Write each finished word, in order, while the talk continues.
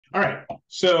All right.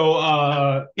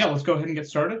 So yeah, let's go ahead and get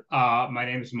started. My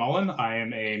name is Mullen. I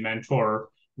am a mentor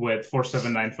with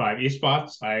 4795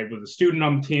 Eastbots. I was a student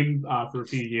on the team for a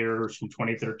few years from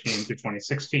 2013 to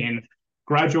 2016.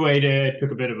 Graduated,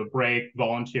 took a bit of a break,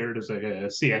 volunteered as a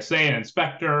CSA and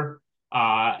inspector,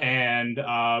 and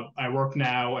I work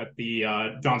now at the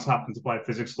Johns Hopkins Applied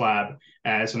Physics Lab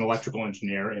as an electrical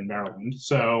engineer in Maryland.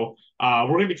 So we're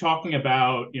going to be talking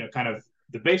about kind of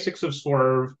the basics of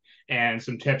Swerve and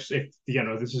some tips if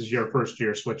this is your first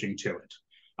year switching to it.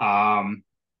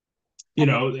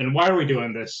 And why are we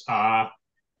doing this?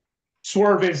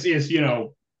 Swerve is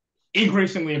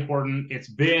increasingly important. It's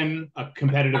been a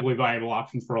competitively viable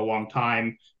option for a long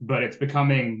time, but it's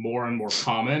becoming more and more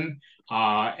common,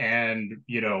 and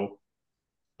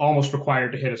almost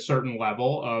required to hit a certain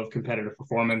level of competitive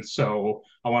performance. So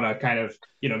I want to kind of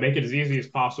make it as easy as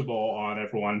possible on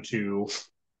everyone to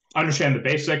understand the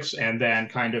basics and then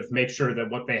kind of make sure that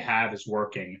what they have is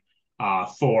working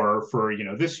for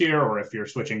this year, or if you're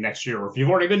switching next year, or if you've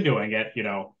already been doing it,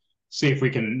 see if we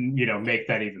can make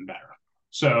that even better.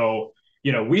 So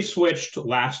we switched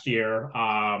last year.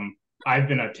 I've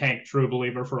been a tank true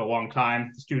believer for a long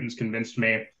time. The students convinced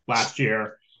me last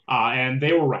year, and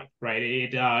they were right.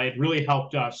 It really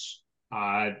helped us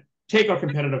take our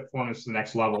competitive performance to the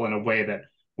next level in a way that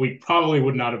we probably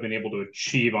would not have been able to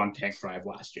achieve on Tank Drive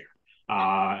last year.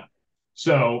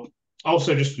 So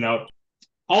also just to note,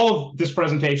 all of this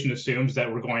presentation assumes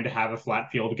that we're going to have a flat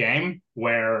field game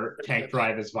where Tank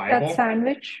Drive is viable. That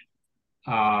sandwich.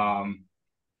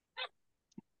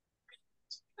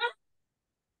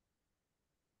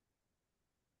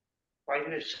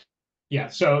 Yeah,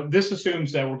 so this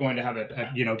assumes that we're going to have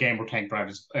a game where Tank Drive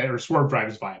is or Swerve Drive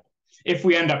is viable. If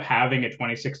we end up having a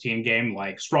 2016 game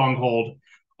like Stronghold,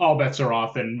 all bets are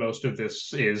off, and most of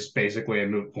this is basically a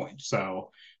moot point. So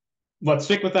let's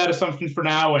stick with that assumption for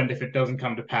now, and if it doesn't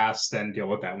come to pass, then deal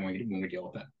with that when we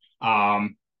deal with it.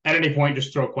 At any point,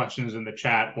 just throw questions in the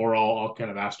chat, or I'll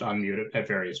kind of ask to unmute it at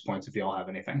various points if y'all have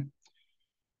anything.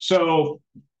 So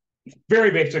very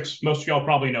basics. Most of y'all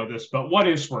probably know this, but what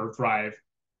is Swerve Drive?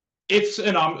 It's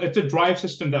a drive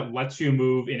system that lets you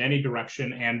move in any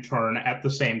direction and turn at the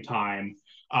same time,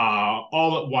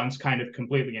 all at once, kind of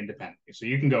completely independently. So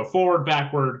you can go forward,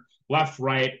 backward, left,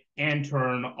 right, and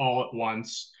turn all at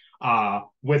once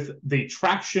with the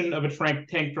traction of a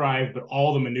tank drive, but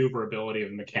all the maneuverability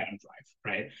of a mechanic drive.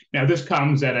 Right now, this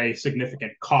comes at a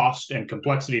significant cost and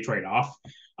complexity trade-off.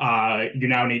 You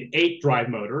now need 8 drive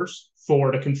motors,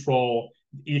 4 to control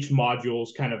each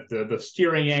module's kind of the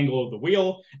steering angle of the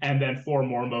wheel, and then 4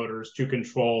 more motors to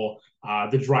control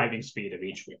the driving speed of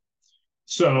each wheel.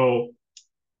 So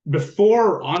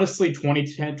before, honestly,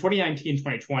 2019,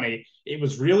 2020, it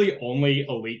was really only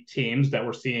elite teams that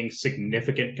were seeing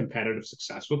significant competitive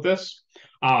success with this.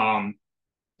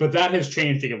 But that has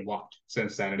changed a lot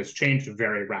since then. It has changed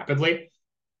very rapidly.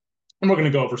 And we're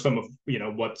going to go over some of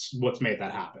what's made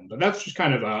that happen. But that's just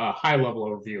kind of a high-level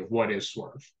overview of what is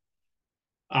Swerve.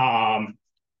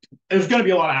 There's going to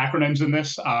be a lot of acronyms in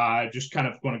this. Just kind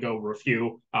of going to go over a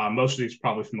few. Most of these are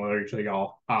probably familiar to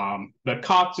y'all. But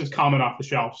COTS is common off the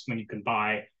shelf, something you can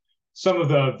buy. Some of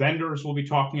the vendors we'll be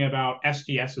talking about,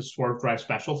 SDS's Swerve Drive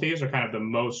Specialties, are kind of the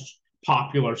most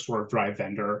popular Swerve Drive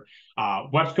vendor.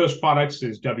 West Coast Products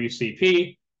is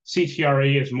WCP.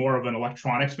 CTRE is more of an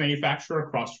electronics manufacturer,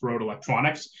 Crossroad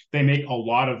Electronics. They make a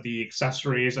lot of the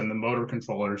accessories and the motor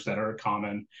controllers that are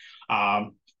common.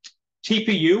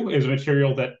 TPU is a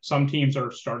material that some teams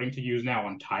are starting to use now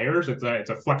on tires. It's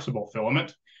a flexible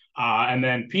filament. And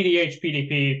then PDH,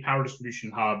 PDP, Power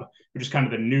Distribution Hub, which is kind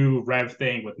of the new rev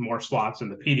thing with more slots in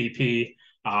the PDP,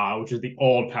 which is the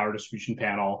old power distribution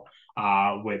panel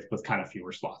with kind of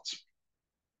fewer slots.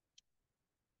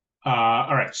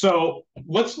 All right, so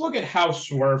let's look at how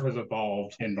Swerve has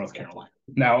evolved in North Carolina.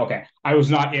 Now, okay, I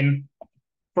was not in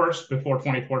first before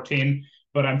 2014,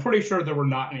 but I'm pretty sure there were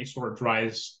not any Swerve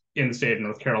drives in the state of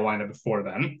North Carolina before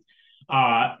then.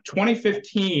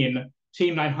 2015,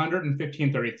 Team 900 and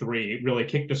 1533 really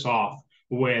kicked us off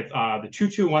with the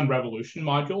 221 Revolution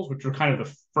modules, which were kind of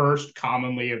the first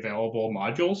commonly available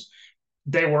modules.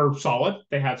 They were solid.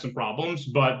 They had some problems,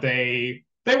 but they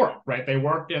worked, right? They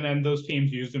worked, and then those teams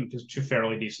used them to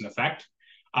fairly decent effect.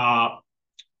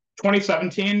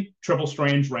 2017, Triple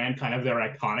Strange ran kind of their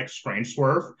iconic Strange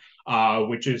Swerve,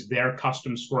 which is their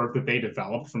custom swerve that they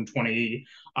developed from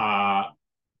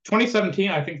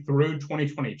 2017, I think, through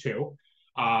 2022.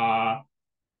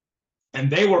 And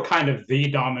they were kind of the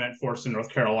dominant force in North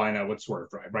Carolina with Swerve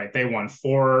Drive, right? They won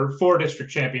four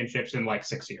district championships in like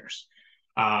 6 years.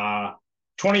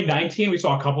 2019, we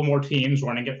saw a couple more teams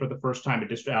running it for the first time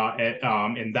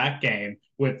in that game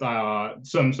with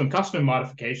some custom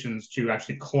modifications to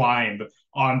actually climb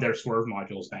on their swerve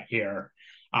modules that year.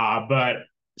 But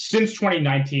since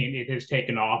 2019, it has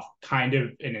taken off kind of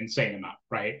an insane amount,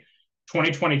 right?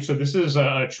 2020. So this is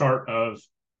a chart of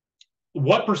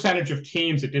what percentage of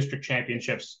teams at district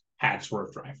championships had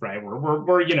Swerve Drive, right?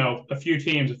 We're a few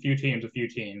teams,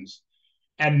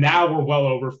 and now we're well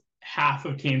over half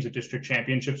of teams at district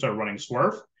championships are running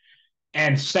Swerve,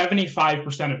 and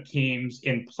 75% of teams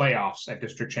in playoffs at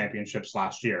district championships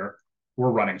last year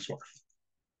were running Swerve.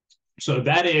 So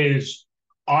that is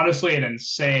honestly an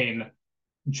insane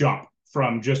jump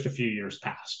from just a few years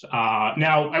past.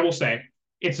 Now, I will say,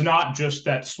 it's not just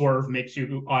that Swerve makes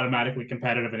you automatically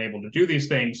competitive and able to do these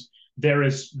things. There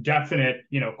is definite,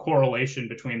 correlation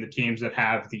between the teams that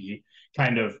have the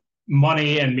kind of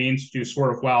money and means to do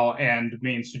Swerve well and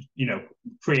means to,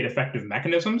 create effective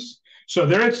mechanisms. So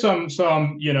there is some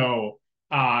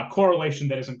correlation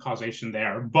that isn't causation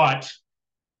there. But,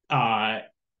 bottom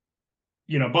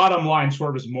line,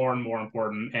 Swerve is more and more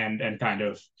important and kind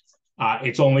of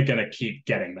it's only going to keep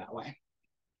getting that way.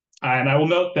 And I will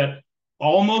note that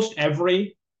almost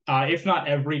every, if not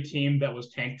every team that was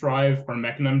Tank Drive or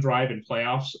Mechanism Drive in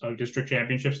playoffs of district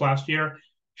championships last year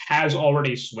has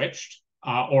already switched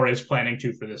or is planning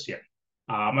to for this year.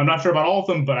 I'm not sure about all of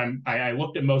them, but I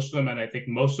looked at most of them, and I think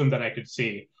most of them that I could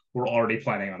see were already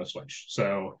planning on a switch.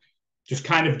 So just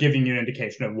kind of giving you an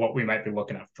indication of what we might be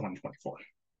looking at for 2024.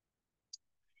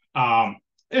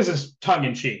 This is tongue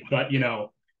in cheek, but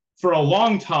for a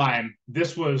long time,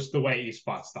 this was the way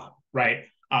Eastbots thought, right?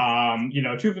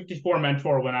 254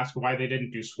 Mentor, when asked why they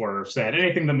didn't do Swerve, said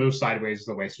anything that moves sideways is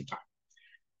a waste of time.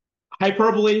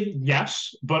 Hyperbole,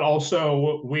 yes, but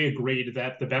also we agreed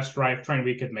that the best drivetrain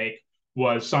we could make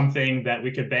was something that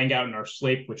we could bang out in our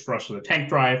sleep, which for us was a Tank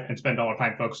Drive, and spend all our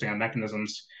time focusing on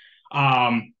mechanisms.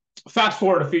 Fast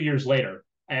forward a few years later,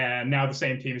 and now the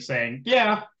same team is saying,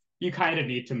 yeah, you kind of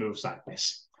need to move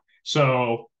sideways.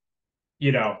 So,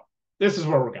 this is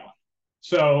where we're going.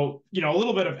 So, a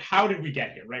little bit of how did we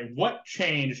get here, right? What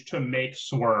changed to make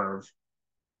Swerve,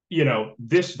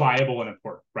 this viable and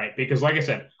important, right? Because like I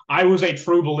said, I was a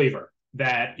true believer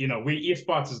that,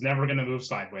 Eastbots is never going to move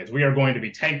sideways. We are going to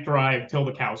be Tank Drive till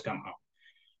the cows come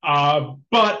home.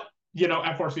 But,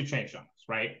 FRC changed on us,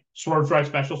 right? Swerve Drive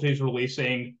Specialties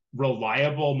releasing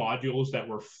reliable modules that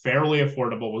were fairly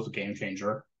affordable was a game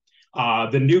changer.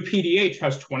 The new PDH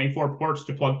has 24 ports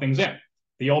to plug things in.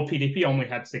 The old PDP only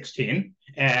had 16.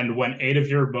 And when 8 of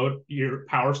your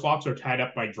power slots are tied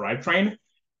up by drivetrain,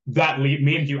 that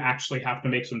means you actually have to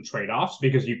make some trade-offs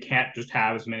because you can't just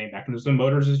have as many mechanism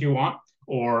motors as you want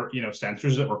or,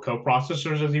 sensors or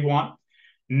coprocessors as you want.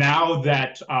 Now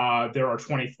that there are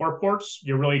 24 ports,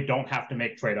 you really don't have to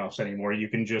make trade-offs anymore. You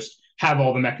can just have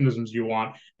all the mechanisms you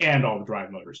want and all the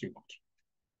drive motors you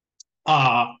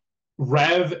want.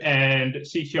 Rev and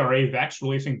CTRA Vex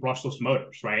releasing brushless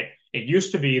motors, right? It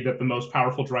used to be that the most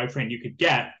powerful drivetrain you could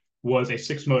get was a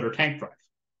 6-motor Tank Drive.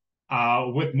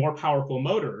 With more powerful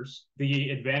motors, the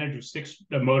advantage of 6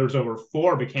 motors over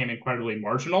 4 became incredibly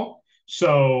marginal.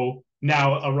 So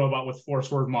now a robot with 4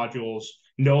 Swerve modules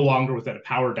no longer was at a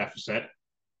power deficit.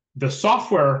 The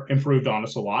software improved on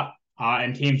us a lot,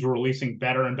 and teams were releasing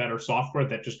better and better software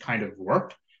that just kind of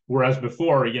worked. Whereas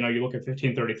before, you look at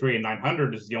 1533 and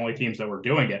 900 is the only teams that were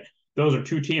doing it. Those are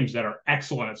 2 teams that are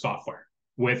excellent at software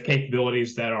with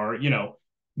capabilities that are,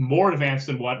 more advanced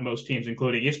than what most teams,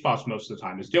 including Eastbots, most of the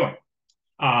time is doing.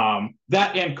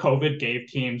 That and COVID gave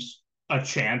teams a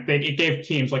chance. It gave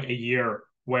teams like a year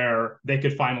where they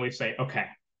could finally say, okay,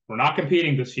 we're not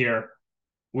competing this year.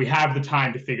 We have the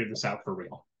time to figure this out for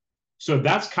real. So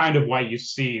that's kind of why you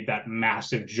see that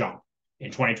massive jump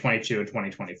in 2022 and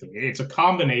 2023. It's a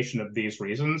combination of these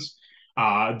reasons.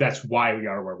 That's why we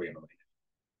are where we are right now.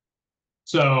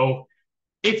 So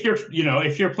if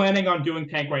you're planning on doing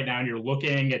Tank right now and you're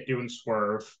looking at doing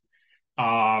Swerve,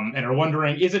 and are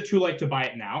wondering, is it too late to buy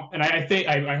it now? And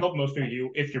I hope most of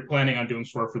you, if you're planning on doing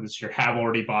Swerve for this year, have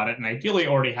already bought it and ideally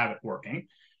already have it working.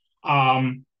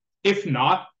 If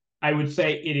not, I would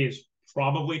say it is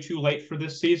probably too late for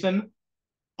this season,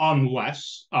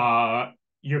 unless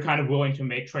you're kind of willing to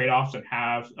make trade-offs and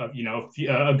have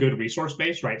a good resource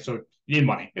base, right? So you need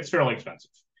money. It's fairly expensive.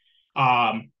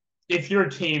 If you're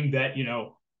a team that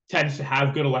tends to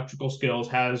have good electrical skills,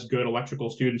 has good electrical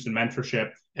students and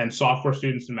mentorship, and software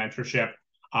students and mentorship,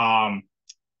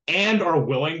 and are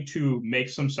willing to make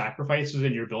some sacrifices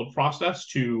in your build process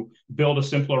to build a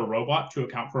simpler robot to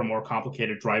account for a more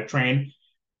complicated drivetrain,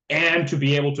 and to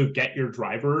be able to get your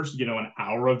drivers, an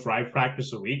hour of drive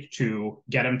practice a week to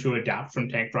get them to adapt from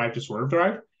tank drive to swerve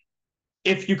drive.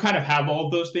 If you kind of have all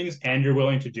of those things and you're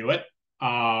willing to do it,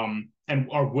 and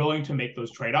are willing to make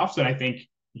those trade-offs, then I think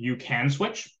you can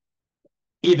switch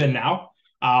even now.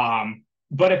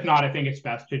 But if not, I think it's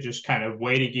best to just kind of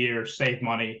wait a year, save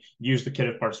money, use the kit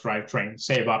of parts drivetrain,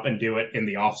 save up and do it in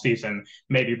the off season,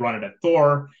 maybe run it at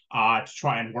Thor to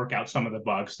try and work out some of the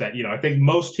bugs that, I think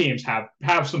most teams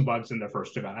have some bugs in their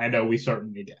first event. I know we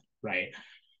certainly did, right?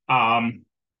 And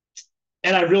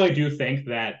I really do think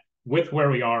that with where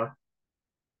we are,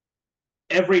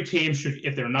 every team should,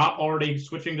 if they're not already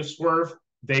switching to Swerve,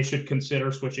 they should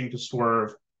consider switching to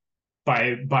Swerve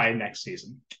by next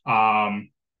season.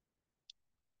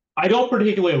 I don't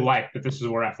particularly like that this is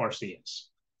where FRC is.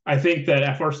 I think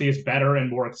that FRC is better and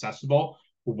more accessible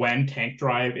when tank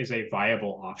drive is a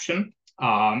viable option,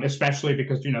 especially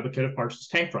because, the kit of parts is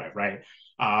tank drive, right?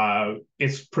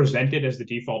 It's presented as the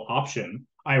default option.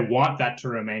 I want that to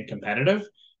remain competitive,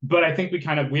 but I think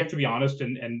we have to be honest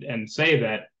and say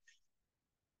that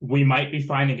we might be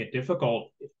finding it difficult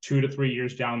 2 to 3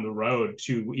 years down the road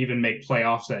to even make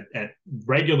playoffs at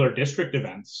regular district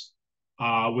events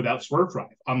without Swerve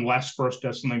Drive, unless First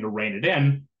does something to rein it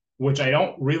in, which I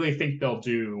don't really think they'll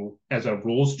do as a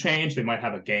rules change. They might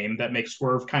have a game that makes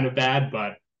Swerve kind of bad,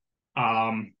 but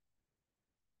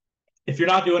if you're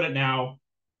not doing it now,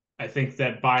 I think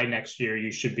that by next year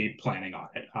you should be planning on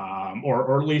it,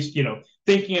 or at least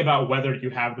thinking about whether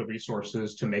you have the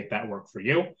resources to make that work for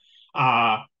you.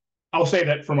 I'll say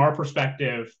that from our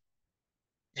perspective,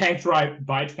 tank drive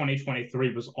by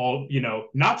 2023 was all,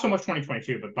 not so much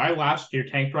 2022, but by last year,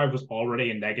 tank drive was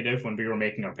already a negative when we were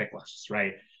making our pick lists,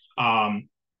 right?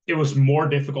 It was more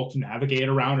difficult to navigate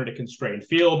around at a constrained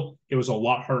field. It was a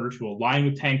lot harder to align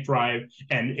with tank drive.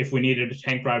 And if we needed a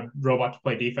tank drive robot to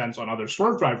play defense on other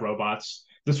swerve drive robots,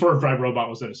 the swerve drive robot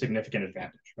was at a significant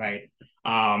advantage, right?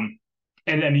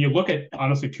 And then you look at,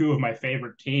 honestly, two of my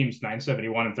favorite teams,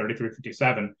 971 and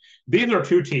 3357. These are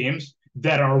two teams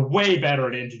that are way better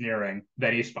at engineering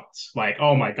than Eastbots. Like,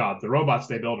 oh my God, the robots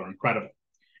they build are incredible.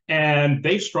 And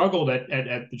they struggled at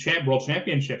the World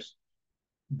Championships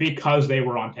because they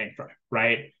were on tank drive,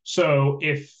 right? So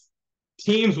if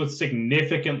teams with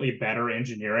significantly better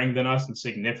engineering than us and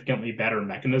significantly better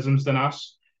mechanisms than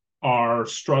us are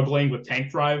struggling with tank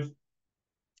drive,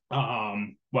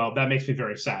 well, that makes me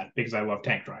very sad because I love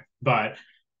tank drive. But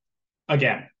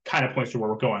again, kind of points to where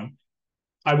we're going.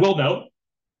 I will note,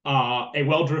 a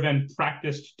well-driven,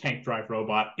 practiced tank drive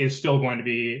robot is still going to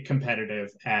be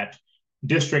competitive at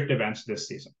district events this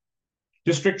season.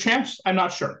 District champs, I'm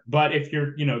not sure. But if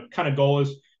your kind of goal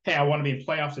is, hey, I want to be in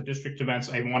playoffs at district events,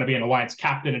 I want to be an alliance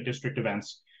captain at district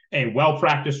events, a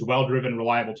well-practiced, well-driven,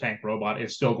 reliable tank robot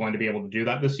is still going to be able to do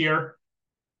that this year.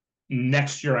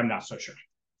 Next year, I'm not so sure.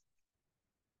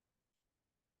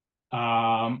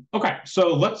 Okay,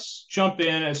 so let's jump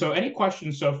in. So any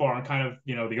questions so far on kind of,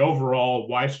 the overall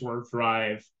why Swerve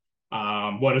Drive,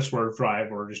 what is Swerve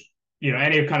Drive, or just,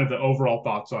 any of kind of the overall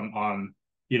thoughts on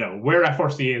where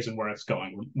FRC is and where it's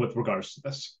going with regards to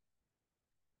this?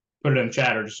 Put it in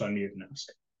chat or just unmute and ask.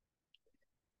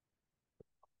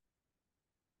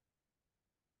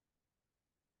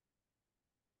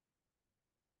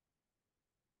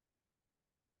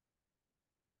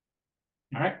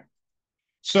 All right.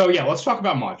 So yeah, let's talk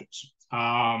about modules.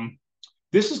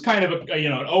 This is kind of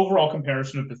an overall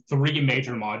comparison of the three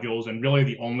major modules and really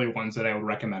the only ones that I would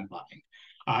recommend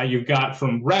buying. You've got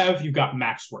from Rev, you've got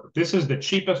Max Swerve. This is the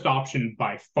cheapest option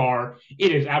by far.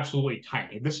 It is absolutely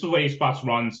tiny. This is what Eastbots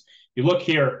runs. You look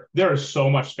here, there is so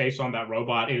much space on that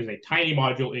robot. It is a tiny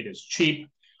module. It is cheap,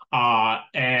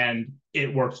 and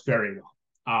it works very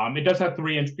well. It does have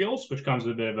 3-inch wheels, which comes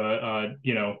with a bit of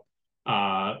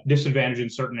a disadvantage in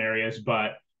certain areas,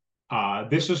 but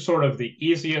this is sort of the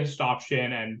easiest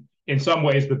option and in some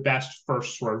ways the best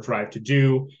first Swerve Drive to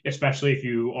do, especially if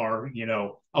you are,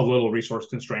 a little resource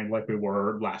constrained like we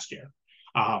were last year.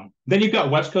 Then you've got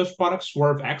West Coast products,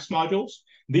 Swerve X modules.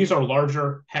 These are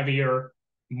larger, heavier,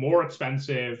 more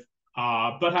expensive,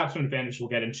 but have some advantages we'll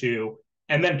get into.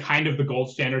 And then kind of the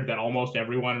gold standard that almost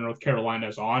everyone in North Carolina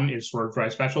is on is Swerve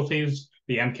Drive Specialties,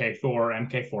 the MK4,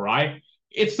 MK4i.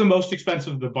 It's the most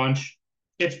expensive of the bunch.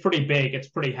 It's pretty big, it's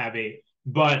pretty heavy,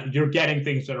 but you're getting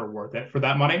things that are worth it for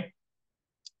that money.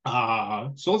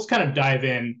 So let's kind of dive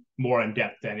in more in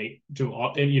depth to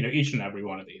each and every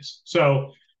one of these.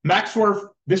 So Max Swerve,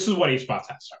 this is what Eastbots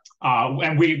has,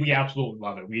 and we absolutely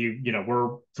love it.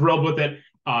 We're thrilled with it.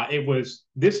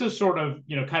 This is sort of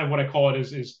kind of what I call it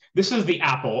is this is the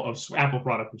Apple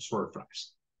product of Swerve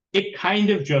Drives. It kind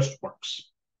of just works.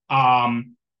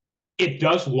 It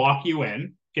does lock you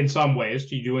in some ways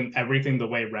to doing everything the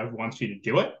way Rev wants you to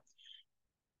do it.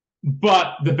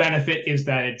 But the benefit is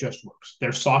that it just works.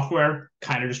 Their software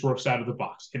kind of just works out of the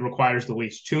box. It requires the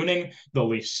least tuning, the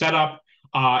least setup,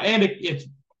 and it's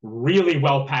really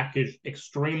well packaged,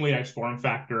 extremely nice form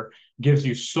factor, gives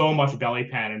you so much belly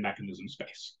pan and mechanism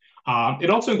space.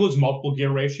 It also includes multiple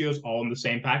gear ratios all in the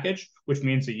same package, which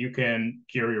means that you can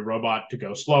gear your robot to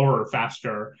go slower or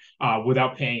faster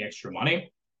without paying extra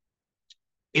money.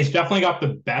 It's definitely got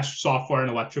the best software and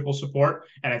electrical support,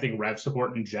 and I think Rev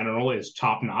support in general is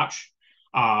top notch.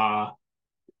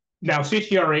 Now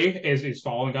CTRE is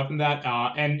following up in that,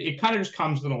 and it kind of just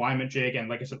comes with an alignment jig, and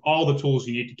like I said, all the tools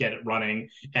you need to get it running,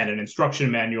 and an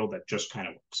instruction manual that just kind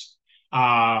of works.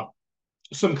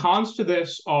 Some cons to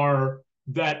this are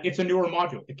that it's a newer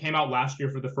module. It came out last year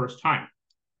for the first time.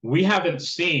 We haven't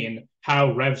seen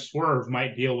how Rev Swerve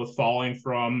might deal with falling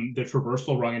from the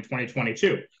traversal rung in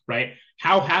 2022, right?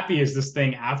 How happy is this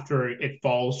thing after it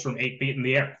falls from 8 feet in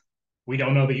the air? We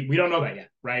don't know that yet,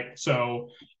 right? So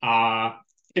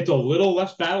it's a little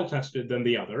less battle tested than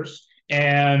the others.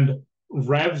 And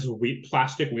Rev's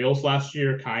plastic wheels last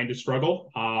year kind of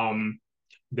struggled.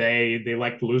 They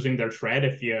liked losing their tread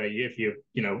if you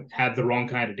had the wrong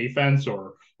kind of defense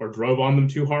or drove on them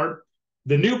too hard.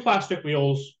 The new plastic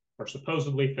wheels are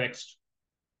supposedly fixed.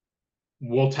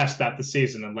 We'll test that this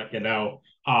season and let you know.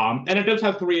 And it does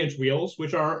have 3-inch wheels,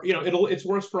 which are, it's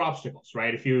worse for obstacles,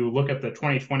 right? If you look at the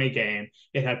 2020 game,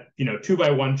 it had,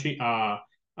 2x1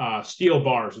 steel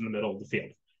bars in the middle of the field.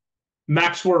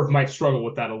 Max Swerve might struggle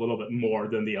with that a little bit more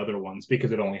than the other ones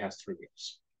because it only has 3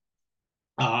 wheels.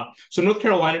 So North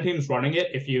Carolina team's running it.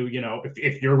 If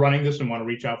if you're running this and want to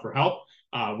reach out for help,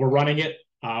 we're running it.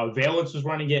 Valence is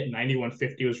running it.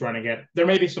 9150 was running it. There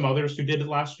may be some others who did it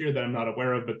last year that I'm not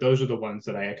aware of, but those are the ones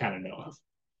that I kind of know of.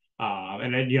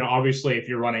 And then, obviously, if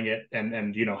you're running it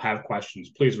and have questions,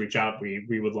 please reach out.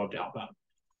 We would love to help out.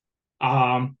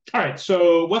 All right,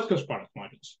 so West Coast product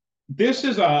modules. This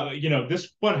is this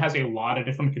one has a lot of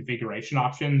different configuration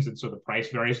options, and so the price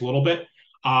varies a little bit.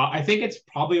 I think it's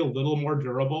probably a little more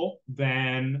durable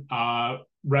than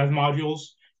Rev modules,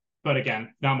 but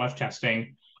again, not much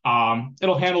testing.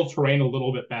 It'll handle terrain a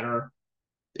little bit better.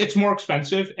 It's more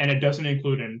expensive, and it doesn't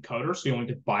include an encoder, so you only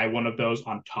have to buy one of those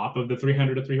on top of the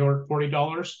 $300 to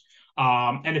 $340.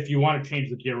 And if you want to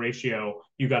change the gear ratio,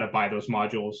 you got to buy those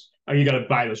modules, or you got to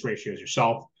buy those ratios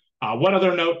yourself. One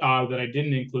other note that I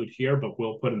didn't include here, but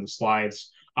we'll put in the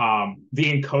slides,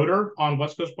 the encoder on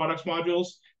West Coast Products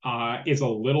modules is a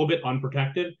little bit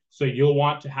unprotected, so you'll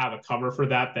want to have a cover for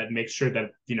that makes sure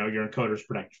that your encoder is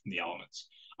protected from the elements.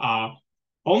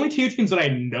 Only two teams that I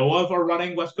know of are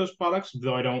running West Coast Products,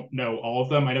 though I don't know all of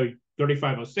them. I know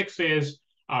 3506 is,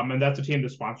 and that's a team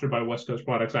that's sponsored by West Coast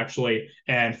Products, actually,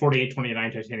 and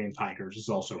 4829 Titanium Tigers is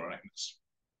also running this.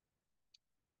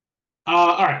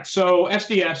 All right, so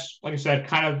SDS, like I said,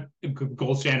 kind of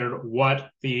gold standard,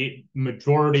 what the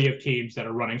majority of teams that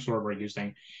are running Swerve are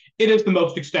using. It is the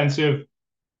most extensive,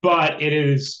 but it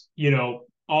is,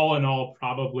 all in all,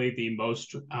 probably the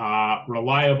most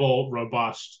reliable,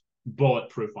 robust,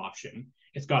 bulletproof option.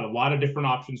 It's got a lot of different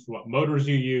options for what motors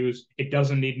you use. It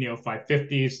doesn't need Neo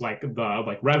 550s like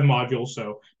Rev module,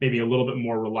 so maybe a little bit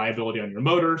more reliability on your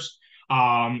motors.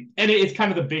 And it's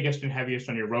kind of the biggest and heaviest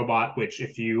on your robot, which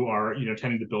if you are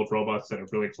tending to build robots that are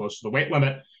really close to the weight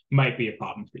limit, might be a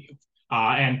problem for you.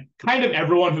 And kind of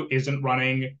everyone who isn't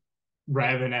running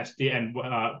Rev and SD and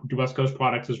West Coast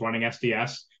Products is running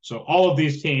SDS. So all of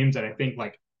these teams, and I think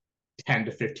like 10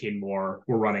 to 15 more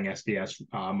were running SDS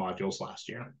modules last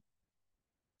year.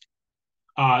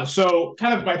 So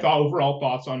kind of my overall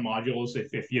thoughts on modules,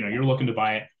 if you're looking to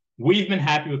buy it, we've been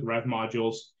happy with Rev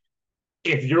modules.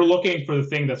 If you're looking for the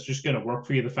thing that's just going to work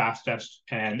for you the fastest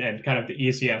and kind of the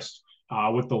easiest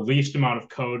with the least amount of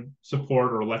code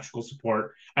support or electrical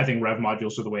support, I think Rev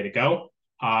modules are the way to go.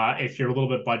 If you're a little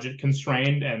bit budget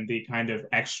constrained and the kind of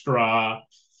extra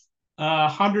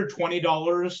 $120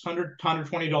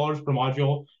 per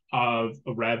module of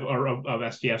Rev or of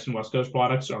SDS and West Coast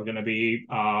products are going to be,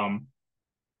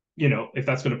 if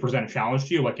that's going to present a challenge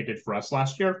to you like it did for us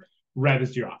last year, Rev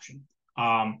is your option.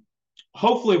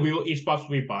 Hopefully, Eastbots will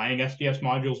be buying SDS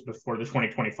modules before the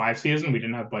 2025 season. We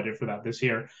didn't have budget for that this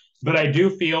year, but I do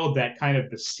feel that kind of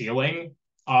the ceiling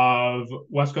of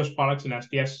West Coast products and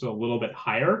SDS is a little bit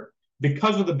higher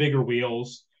because of the bigger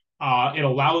wheels. It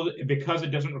allows, because it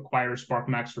doesn't require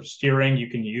SparkMax for steering, you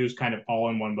can use kind of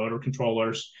all-in-one motor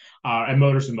controllers and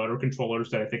motor controllers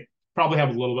that I think probably have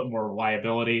a little bit more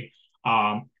reliability.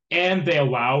 and they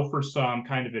allow for some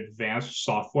kind of advanced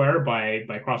software by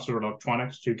Crossover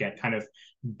Electronics to get kind of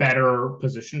better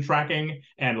position tracking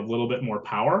and a little bit more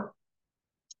power.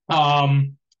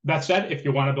 That said, if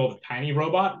you want to build a tiny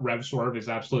robot, RevSwerve is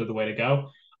absolutely the way to go.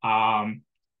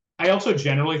 I also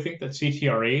generally think that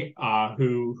CTRE,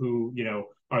 who you know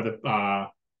are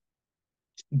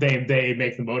they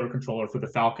make the motor controller for the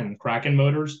Falcon and Kraken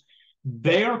motors.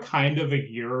 They are kind of a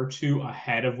year or two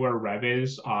ahead of where Rev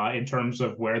is in terms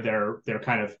of where their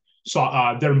kind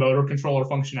of their motor controller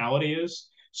functionality is.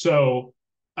 So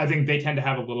I think they tend to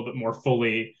have a little bit more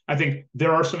fully. I think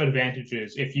there are some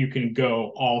advantages if you can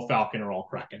go all Falcon or all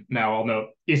Kraken. Now I'll note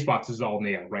Eastbots is all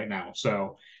Neo right now,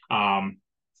 so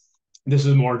this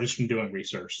is more just from doing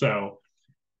research. So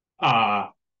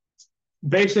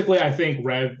basically, I think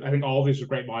all of these are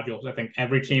great modules. I think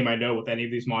every team I know with any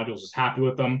of these modules is happy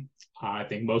with them. I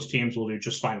think most teams will do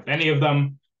just fine with any of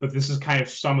them. But this is kind of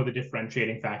some of the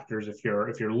differentiating factors if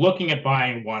you're looking at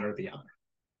buying one or the other.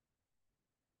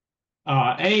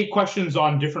 Any questions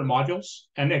on different modules?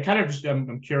 And it kind of just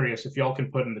I'm curious if y'all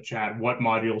can put in the chat what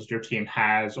modules your team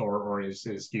has or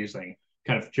is using.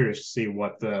 Kind of curious to see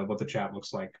what the chat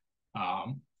looks like.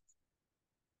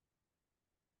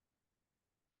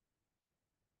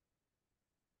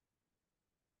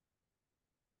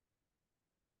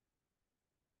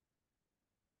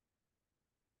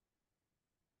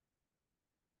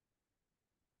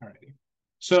 All right.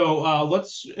 So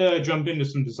let's jump into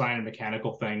some design and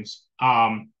mechanical things.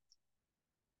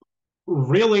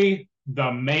 Really,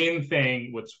 the main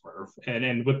thing with Swerve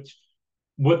and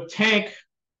with Tank,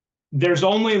 there's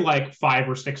only like 5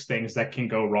 or 6 things that can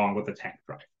go wrong with the Tank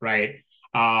drive, right?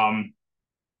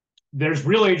 There's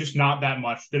really just not that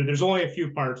much. There's only a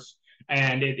few parts,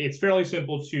 and it's fairly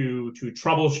simple to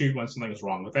troubleshoot when something is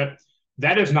wrong with it.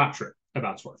 That is not true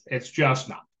about Swerve. It's just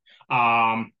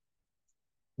not.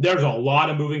 There's a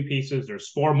lot of moving pieces. There's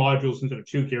 4 modules instead of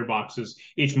 2 gearboxes.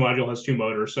 Each module has 2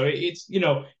 motors. So it's,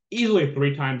 easily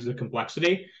 3 times the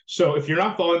complexity. So if you're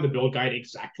not following the build guide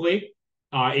exactly,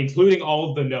 including all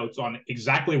of the notes on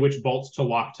exactly which bolts to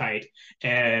Loctite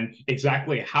and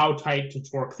exactly how tight to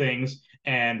torque things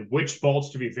and which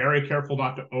bolts to be very careful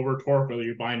not to over torque whether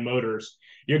you're buying motors,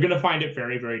 you're going to find it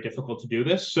very, very difficult to do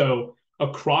this. So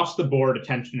across the board,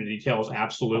 attention to detail is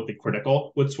absolutely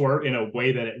critical with Swerve in a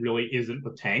way that it really isn't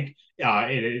with Tank.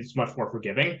 It is much more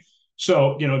forgiving.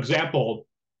 So, example,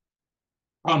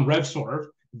 on RevSwerve,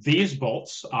 these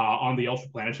bolts on the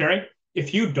Ultraplanetary,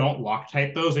 if you don't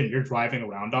Loctite those and you're driving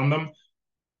around on them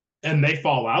and they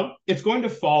fall out, it's going to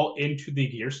fall into the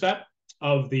gear step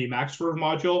of the Max Swerve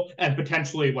module and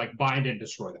potentially like bind and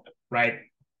destroy that, right?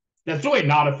 That's really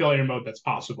not a failure mode that's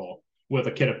possible with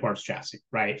a kit of parts chassis,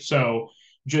 right? So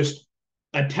just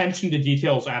attention to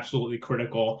detail is absolutely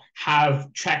critical.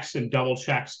 Have checks and double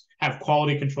checks, have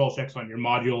quality control checks on your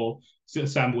module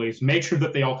assemblies. Make sure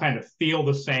that they all kind of feel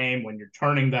the same when you're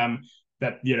turning them,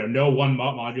 that, no one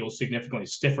module is significantly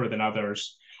stiffer than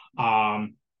others.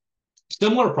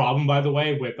 Similar problem, by the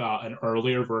way, with an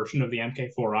earlier version of the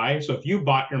MK4i. So if you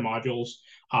bought your modules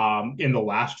in the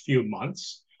last few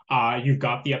months, you've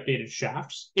got the updated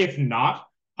shafts. If not,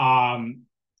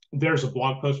 there's a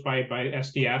blog post by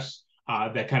SDS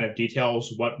that kind of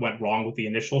details what went wrong with the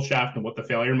initial shaft and what the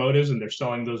failure mode is, and they're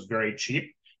selling those very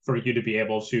cheap for you to be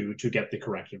able to get the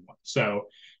corrected one. So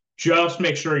just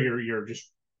make sure you're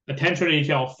just attention to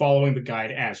detail, following the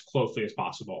guide as closely as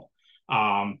possible.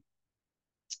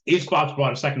 Eastbots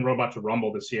brought a second robot to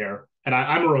Rumble this year, and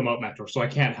I'm a remote mentor, so I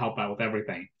can't help out with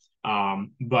everything.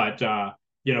 But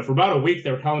for about a week,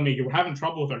 they were telling me you were having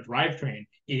trouble with our drivetrain.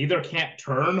 It either can't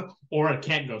turn or it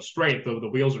can't go straight, though the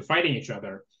wheels are fighting each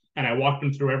other. And I walked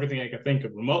them through everything I could think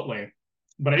of remotely,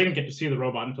 but I didn't get to see the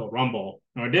robot until Rumble.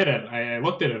 And I did it. I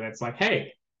looked at it, and it's like,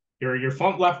 hey, your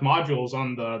front left module is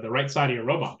on the right side of your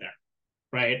robot there,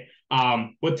 right?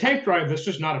 With Tank Drive, that's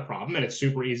just not a problem, and it's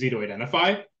super easy to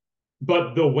identify.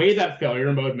 But the way that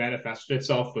failure mode manifested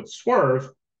itself with Swerve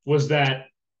was that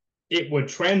it would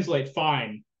translate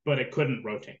fine, but it couldn't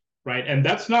rotate, right? And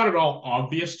that's not at all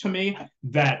obvious to me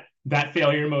that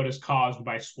failure mode is caused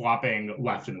by swapping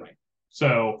left and right.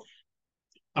 So,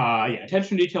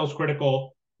 attention to detail is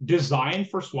critical. Design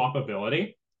for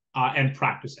swappability and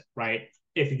practice it, right?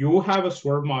 If you have a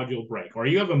Swerve module break or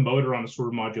you have a motor on a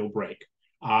Swerve module break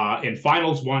in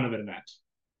finals 1 of an event,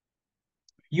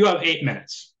 you have 8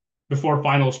 minutes before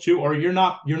finals 2, or you're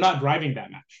not driving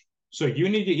that match. So you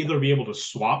need to either be able to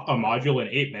swap a module in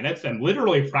 8 minutes and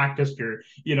literally practice your,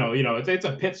 it's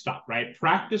a pit stop, right?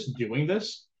 Practice doing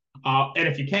this. And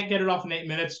if you can't get it off in 8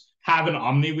 minutes, have an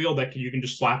omni wheel that you can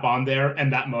just slap on there,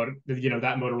 and that motor,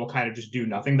 that motor will kind of just do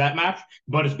nothing that match.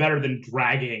 But it's better than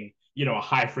dragging, a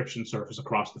high friction surface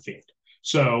across the field.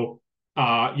 So,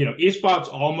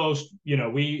 Eastbots almost,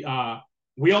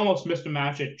 we almost missed a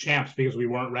match at champs because we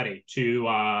weren't ready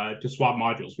to swap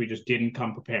modules. We just didn't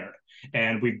come prepared,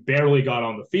 and we barely got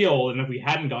on the field. And if we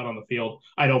hadn't got on the field,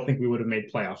 I don't think we would have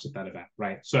made playoffs at that event,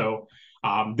 right? So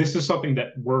this is something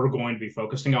that we're going to be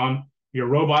focusing on. Your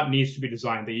robot needs to be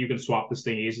designed that you can swap this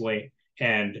thing easily.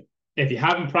 And if you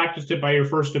haven't practiced it by your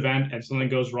first event and something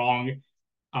goes wrong,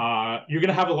 you're going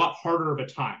to have a lot harder of a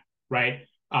time, right?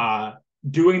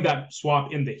 Doing that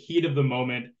swap in the heat of the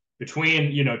moment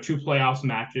between, two playoffs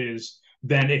matches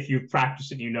than if you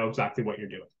practice it and you know exactly what you're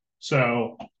doing.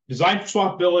 So design for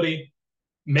swappability,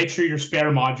 make sure your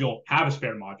spare module, have a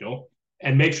spare module,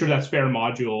 and make sure that spare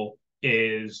module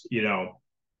is,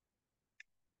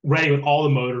 ready with all the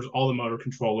motors, all the motor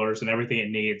controllers, and everything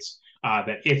it needs.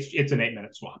 That it's an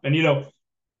 8-minute swap. And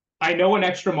I know an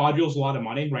extra module is a lot of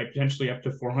money, right? Potentially up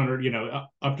to 400,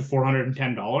 up to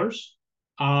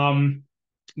 $410.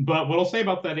 But what I'll say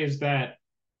about that is that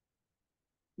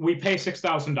we pay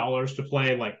 $6,000 to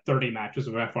play like 30 matches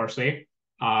of FRC,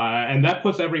 and that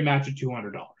puts every match at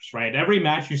 $200, right? Every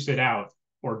match you sit out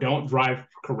or don't drive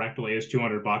correctly is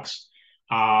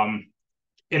 $200.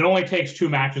 It only takes 2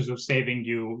 matches of saving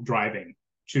you driving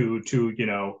to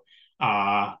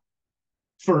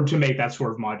make that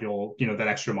sort of module, that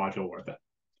extra module worth it.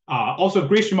 Also,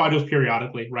 grease your modules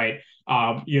periodically, right?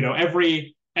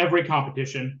 Every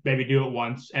competition, maybe do it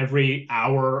once. Every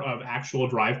hour of actual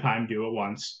drive time, do it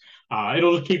once.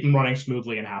 It'll just keep them running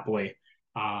smoothly and happily.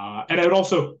 And I would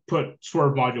also put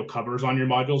Swerve module covers on your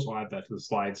modules. I'll add that to the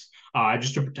slides,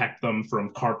 just to protect them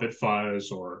from carpet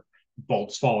fuzz or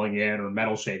bolts falling in or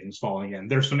metal shavings falling in.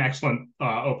 There's some excellent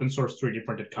open source 3D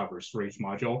printed covers for each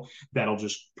module that'll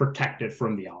just protect it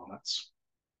from the elements.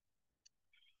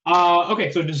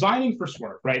 Okay, so designing for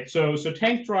Swerve, right? So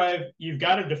tank drive, you've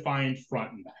got a defined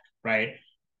front and back, right?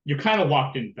 You're kind of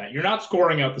locked into that. You're not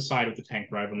scoring out the side of the tank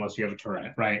drive unless you have a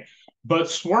turret, right?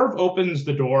 But Swerve opens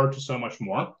the door to so much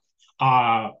more.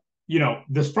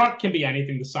 This front can be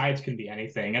anything, the sides can be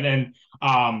anything. And then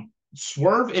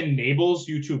Swerve enables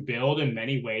you to build in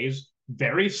many ways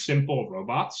very simple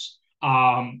robots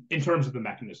in terms of the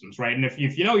mechanisms, right? And if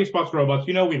you know Eastbots robots,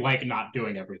 we like not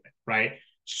doing everything, right?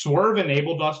 Swerve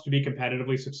enabled us to be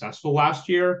competitively successful last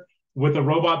year with a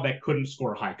robot that couldn't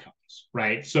score high cones,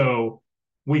 right? So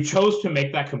we chose to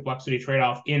make that complexity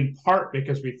trade-off in part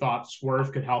because we thought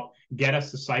Swerve could help get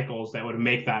us the cycles that would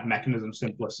make that mechanism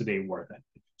simplicity worth it.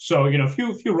 So, a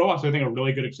few robots I think are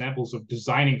really good examples of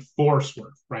designing for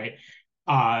Swerve, right?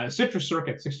 Citrus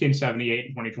Circuit 1678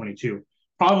 in 2022,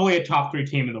 probably a top 3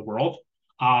 team in the world.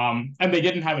 And they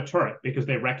didn't have a turret because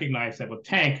they recognized that with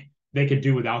tank, they could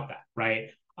do without that,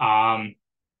 right? And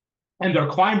their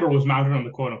climber was mounted on the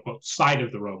quote-unquote side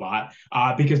of the robot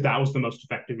because that was the most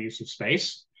effective use of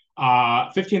space.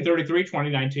 1533,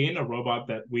 2019, a robot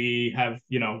that we have,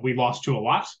 we lost to a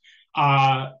lot.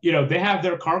 They have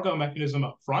their cargo mechanism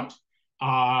up front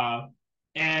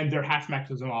and their hatch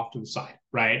mechanism off to the side,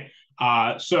 right?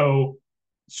 So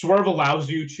Swerve allows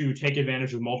you to take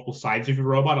advantage of multiple sides of your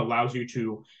robot, allows you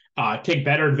to take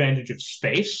better advantage of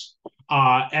space,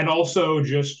 and also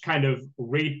just kind of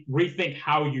rethink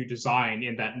how you design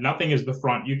in that nothing is the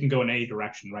front. You can go in any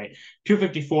direction, right?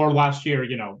 254 last year,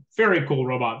 very cool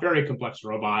robot, very complex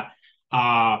robot.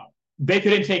 They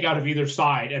could intake out of either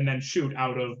side and then shoot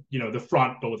out of, the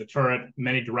front, but with a turret,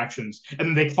 many directions. And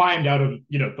then they climbed out of,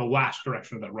 the last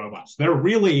direction of that robot. So they're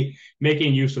really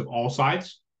making use of all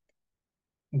sides.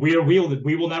 We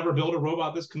will never build a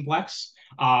robot this complex.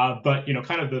 But,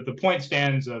 kind of the point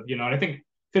stands of, and I think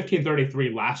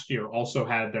 1533 last year also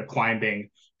had their climbing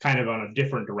kind of on a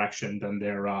different direction than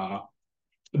their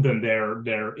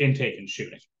intake and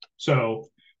shooting. So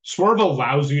Swerve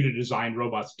allows you to design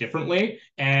robots differently,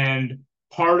 and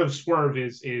part of Swerve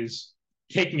is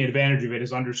taking advantage of it,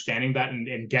 is understanding that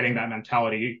and getting that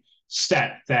mentality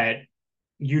set that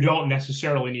you don't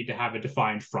necessarily need to have a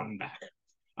defined front and back.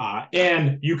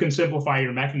 And you can simplify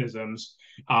your mechanisms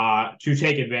to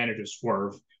take advantage of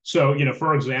Swerve. So,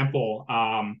 for example,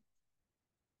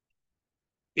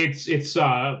 it's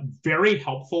very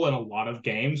helpful in a lot of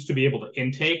games to be able to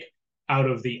intake out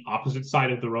of the opposite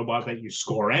side of the robot that you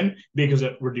score in, because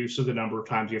it reduces the number of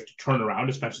times you have to turn around,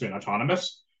 especially in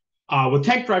autonomous. With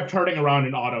tank drive, turning around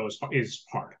in auto is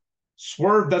hard.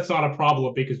 Swerve, that's not a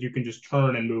problem because you can just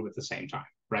turn and move at the same time,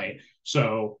 right?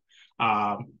 So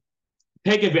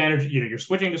take advantage, you're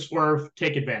switching to Swerve,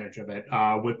 take advantage of it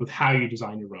with how you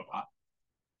design your robot.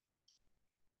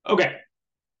 Okay,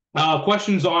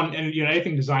 Questions on and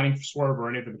anything designing for Swerve or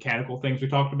any of the mechanical things we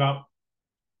talked about?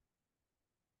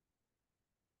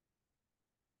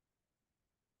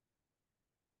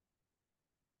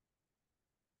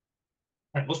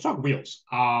 All right, let's talk wheels.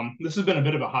 This has been a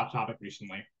bit of a hot topic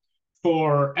recently.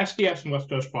 For SDS and West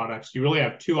Coast products, you really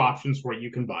have two options for what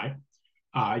you can buy.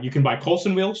 You can buy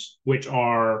Coulson wheels, which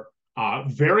are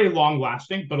very long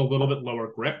lasting, but a little bit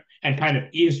lower grip and kind of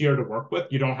easier to work with.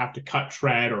 You don't have to cut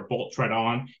tread or bolt tread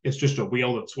on. It's just a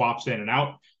wheel that swaps in and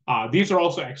out. These are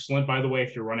also excellent, by the way,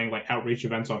 if you're running like outreach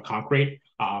events on concrete.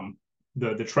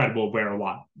 The tread will wear a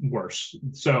lot worse.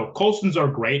 So Coulson's are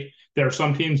great. There are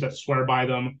some teams that swear by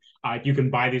them. You can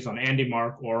buy these on Andy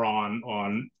Mark or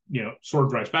on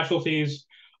Swerve Drive Specialties.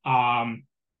 Um,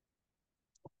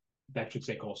 that should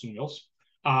say Coulson wheels.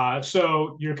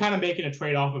 So you're kind of making a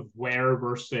trade-off of wear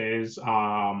versus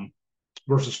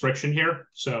friction here.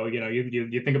 So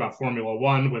you think about Formula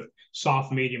One with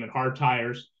soft, medium, and hard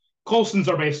tires. Coulson's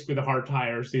are basically the hard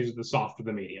tires. These are the soft or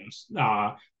the mediums.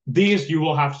 These you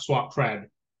will have to swap tread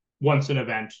once an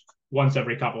event, once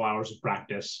every couple hours of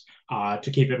practice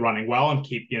to keep it running well and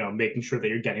keep making sure that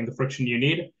you're getting the friction you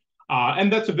need.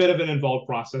 And that's a bit of an involved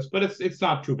process, but it's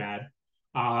not too bad.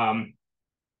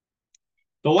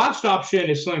 The last option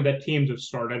is something that teams have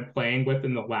started playing with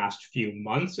in the last few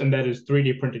months, and that is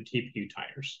 3D printed TPU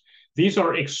tires. These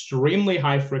are extremely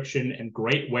high friction and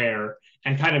great wear,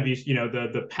 and kind of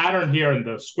the pattern here and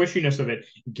the squishiness of it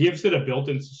gives it a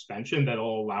built-in suspension that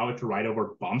will allow it to ride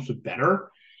over bumps better.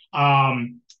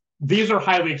 These are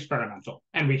highly experimental,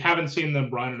 and we haven't seen them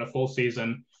run in a full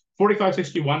season.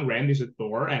 4561 ran these at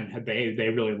Thor, and they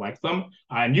really liked them,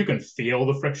 and you can feel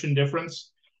the friction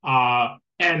difference.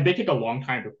 And they take a long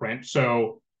time to print.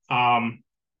 So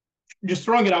just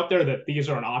throwing it out there that these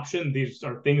are an option. These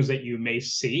are things that you may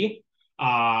see,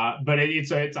 but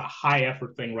it's a high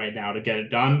effort thing right now to get it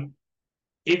done.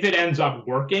 If it ends up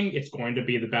working, it's going to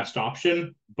be the best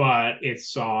option, but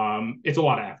it's a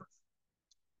lot of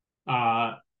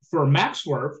effort. For Max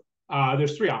Swerve,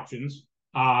 there's three options.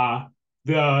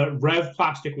 The Rev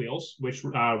plastic wheels, which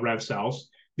Rev sells.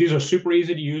 These are super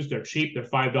easy to use. They're cheap. They're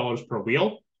 $5 per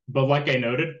wheel. But like I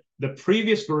noted, the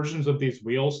previous versions of these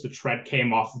wheels, the tread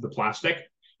came off of the plastic,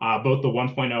 both the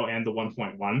 1.0 and the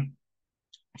 1.1.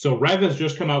 So Rev has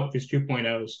just come out with these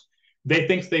 2.0s. They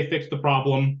think they fixed the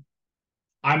problem.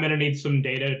 I'm going to need some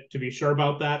data to be sure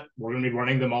about that. We're going to be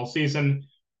running them all season.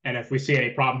 And if we see any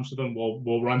problems with them,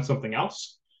 we'll run something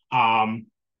else. Then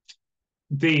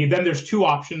there's two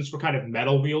options for kind of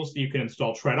metal wheels that you can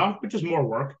install tread on, which is more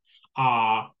work.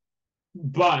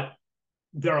 But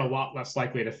they're a lot less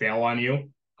likely to fail on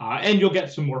you. And you'll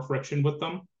get some more friction with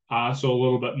them. So a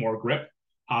little bit more grip.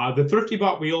 The Thrifty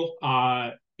Bot wheel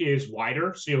is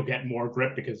wider, so you'll get more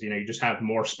grip because you just have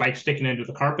more spikes sticking into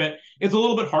the carpet. It's a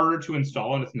little bit harder to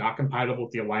install, and it's not compatible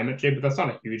with the alignment jig, but that's not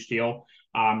a huge deal.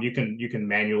 You can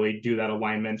manually do that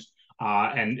alignment,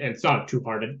 and it's not too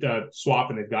hard to swap,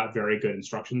 and they've got very good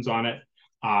instructions on it.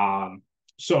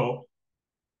 So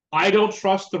I don't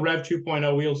trust the Rev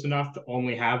 2.0 wheels enough to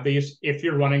only have these. If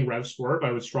you're running Rev Swerve,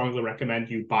 I would strongly recommend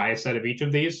you buy a set of each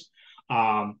of these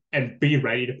and be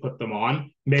ready to put them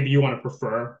on. Maybe you want to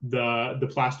prefer the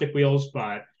plastic wheels,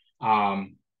 but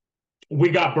we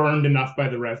got burned enough by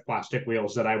the Rev plastic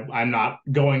wheels that I'm not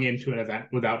going into an event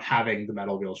without having the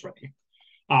metal wheels ready.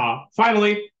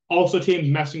 Finally, also teams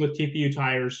messing with TPU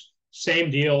tires. Same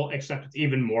deal, except it's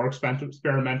even more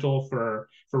experimental for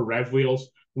Rev wheels.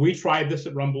 We tried this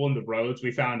at Rumble in the Roads.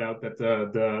 We found out that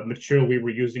the material we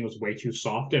were using was way too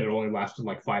soft and it only lasted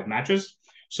like 5 matches.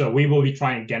 So we will be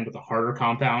trying again with a harder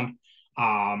compound.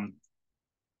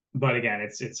 But again,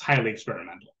 it's highly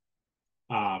experimental.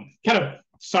 Kind of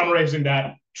summarizing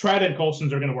that, tread and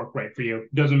Coulson's are going to work great for you.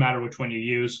 Doesn't matter which one you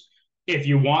use. If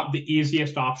you want the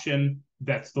easiest option,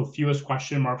 that's the fewest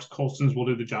question marks, Coulson's will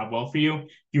do the job well for you.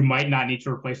 You might not need to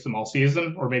replace them all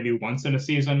season or maybe once in a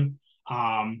season.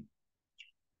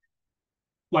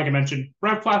 Like I mentioned,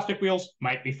 Rev plastic wheels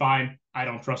might be fine. I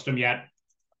don't trust them yet.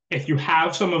 If you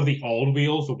have some of the old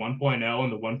wheels, the 1.0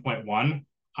 and the 1.1,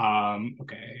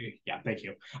 okay, yeah, thank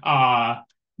you.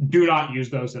 Do not use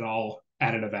those at all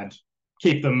at an event.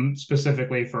 Keep them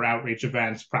specifically for outreach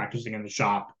events, practicing in the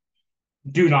shop.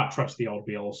 Do not trust the old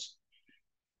wheels.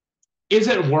 Is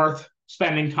it worth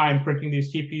spending time printing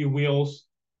these TPU wheels?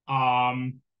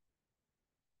 I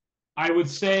would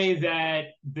say that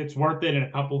it's worth it in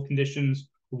a couple of conditions.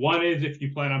 One is if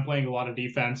you plan on playing a lot of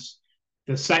defense.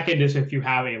 The second is if you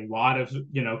have a lot of,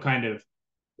 kind of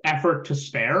effort to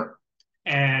spare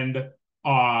and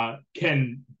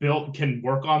can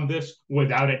work on this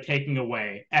without it taking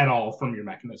away at all from your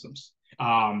mechanisms.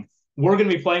 we're going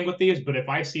to be playing with these, but if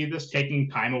I see this taking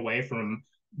time away from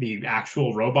the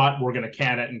actual robot, we're going to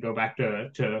can it and go back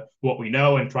to what we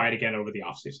know and try it again over the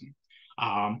off season.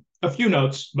 A few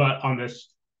notes, but on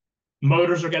this,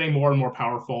 motors are getting more and more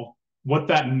powerful. What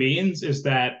that means is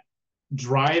that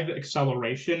drive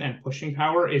acceleration and pushing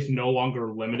power is no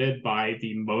longer limited by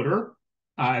the motor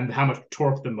and how much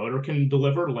torque the motor can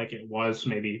deliver, like it was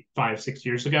maybe 5-6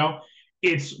 years ago.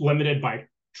 It's limited by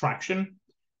traction.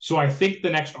 So I think the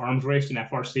next arms race in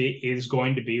FRC is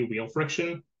going to be wheel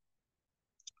friction.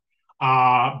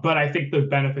 But I think the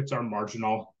benefits are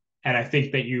marginal. And I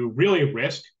think that you really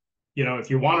risk, if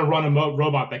you want to run a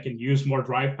robot that can use more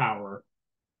drive power,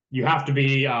 you have to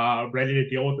be ready to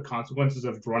deal with the consequences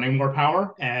of running more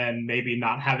power and maybe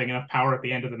not having enough power at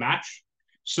the end of the match.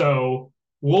 So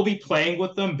we'll be playing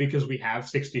with them because we have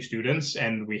 60 students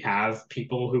and we have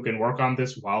people who can work on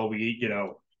this while we,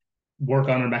 work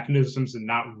on our mechanisms and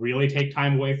not really take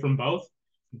time away from both.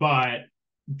 But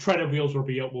treaded wheels will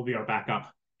be our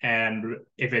backup. And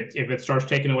if it starts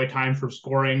taking away time from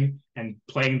scoring and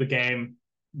playing the game,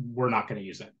 we're not going to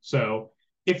use it. So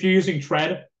if you're using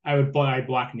tread, I would buy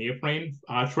black neoprene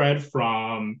tread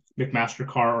from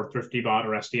McMaster-Carr or ThriftyBot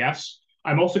or SDS.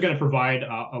 I'm also going to provide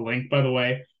a link, by the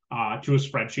way, to a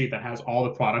spreadsheet that has all the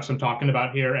products I'm talking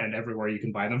about here and everywhere you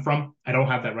can buy them from. I don't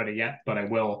have that ready yet, but I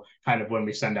will kind of when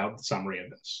we send out the summary of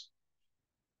this.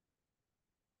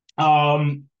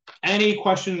 Any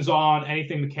questions on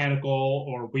anything mechanical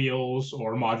or wheels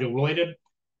or module related?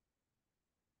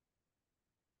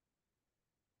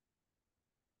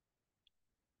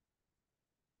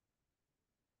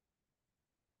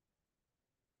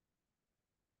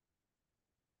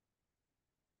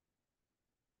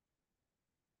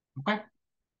 Okay.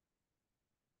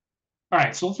 All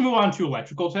right, so let's move on to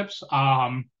electrical tips.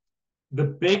 The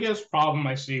biggest problem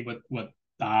I see with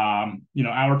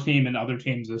our team and other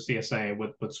teams of CSA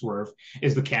with Swerve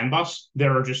is the CAN bus.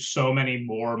 There are just so many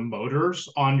more motors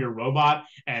on your robot,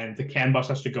 and the CAN bus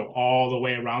has to go all the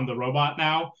way around the robot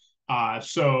now.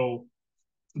 So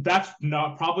that's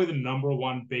not probably the number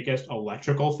one biggest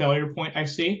electrical failure point I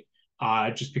see,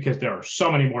 just because there are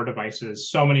so many more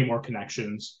devices, so many more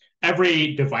connections.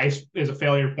 Every device is a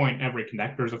failure point. Every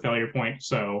connector is a failure point.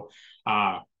 So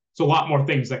it's a lot more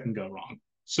things that can go wrong.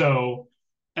 So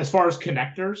as far as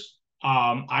connectors,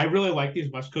 I really like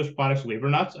these West Coast Products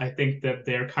lever nuts. I think that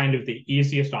they're kind of the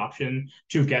easiest option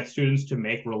to get students to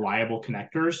make reliable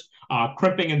connectors.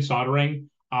 Crimping and soldering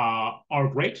are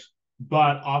great,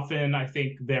 but often I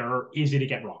think they're easy to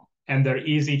get wrong. And they're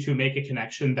easy to make a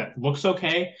connection that looks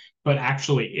okay, but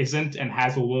actually isn't and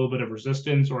has a little bit of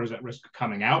resistance or is at risk of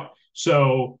coming out.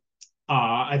 So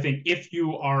I think if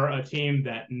you are a team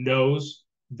that knows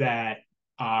that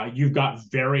you've got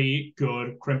very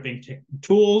good crimping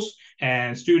tools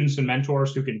and students and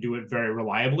mentors who can do it very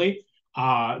reliably,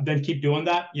 then keep doing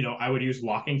that. I would use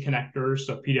locking connectors,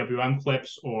 so PWM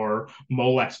clips or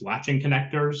Molex latching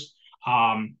connectors.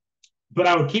 But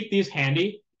I would keep these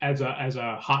handy as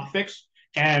a hot fix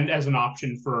and as an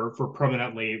option for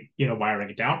permanently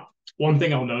wiring it down. One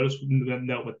thing I'll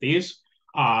note with these,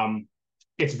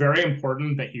 it's very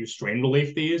important that you strain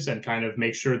relief these and kind of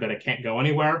make sure that it can't go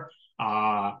anywhere,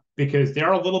 because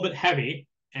they're a little bit heavy.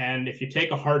 And if you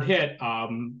take a hard hit,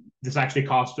 this actually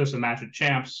cost us a match at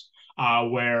Champs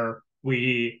where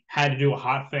we had to do a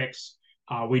hot fix.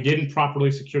 We didn't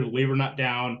properly secure the lever nut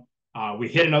down. We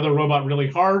hit another robot really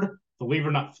hard. The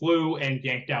lever nut flew and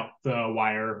yanked out the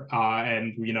wire,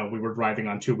 and we were driving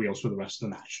on two wheels for the rest of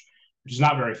the match, which is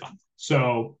not very fun.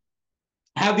 So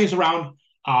have these around.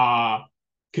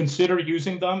 Consider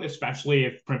using them, especially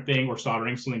if crimping or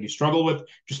soldering is something you struggle with.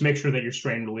 Just make sure that you're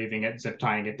strain relieving it, zip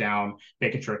tying it down,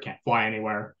 making sure it can't fly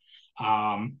anywhere.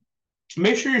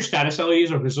 Make sure your status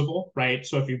LEDs are visible, right?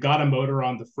 So if you've got a motor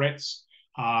on the fritz,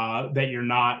 that you're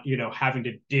not, having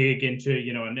to dig into,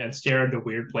 and stare into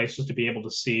weird places to be able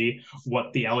to see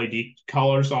what the LED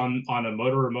colors on a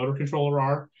motor or motor controller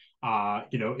are.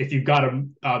 If you've got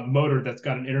a motor that's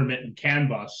got an intermittent CAN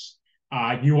bus,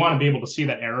 you want to be able to see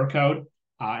that error code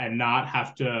and not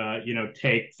have to,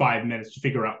 take 5 minutes to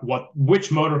figure out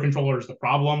which motor controller is the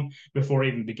problem before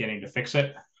even beginning to fix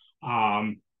it.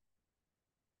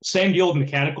 Same deal with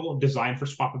mechanical, design for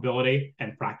swappability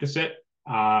and practice it.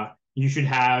 You should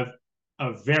have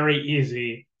a very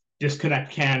easy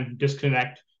disconnect CAN,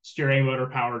 disconnect steering motor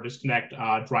power, disconnect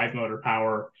drive motor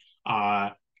power,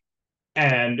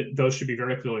 and those should be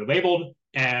very clearly labeled,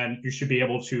 and you should be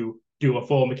able to do a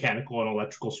full mechanical and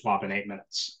electrical swap in 8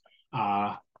 minutes.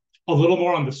 A little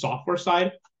more on the software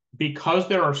side. because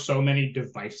there are so many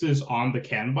devices on the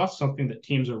CAN bus, something that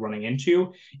teams are running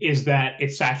into is that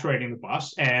it's saturating the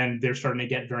bus and they're starting to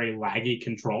get very laggy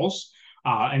controls.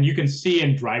 And you can see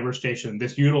in driver station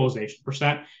this utilization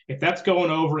percent. If that's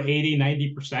going over 80,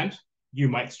 90%, you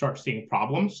might start seeing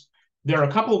problems. There are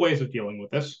a couple of ways of dealing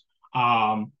with this.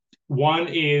 One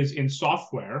is in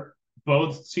software,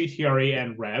 both CTRE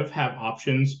and Rev have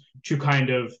options to kind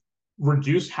of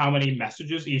reduce how many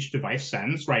messages each device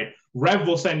sends, right? Rev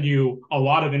will send you a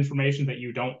lot of information that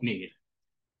you don't need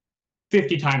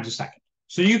 50 times a second.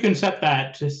 So you can set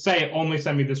that to say, only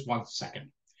send me this once a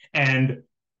second. And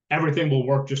everything will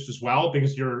work just as well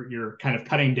because you're kind of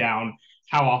cutting down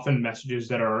how often messages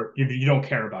that are you don't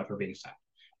care about are being sent.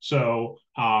 So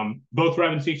both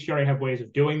Rev and CTRE have ways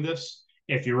of doing this.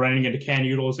 If you're running into CAN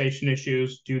utilization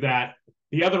issues, do that.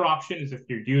 The other option is if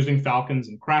you're using Falcons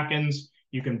and Krakens,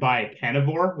 you can buy a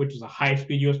Canivore, which is a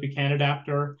high-speed USB CAN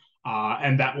adapter,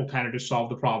 and that will kind of just solve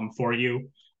the problem for you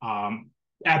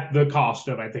at the cost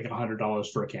of, I think,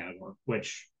 $100 for a Canivore,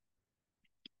 which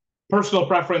personal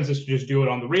preference is to just do it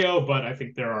on the Rio, but I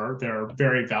think there are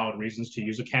very valid reasons to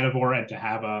use a Canivore and to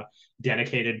have a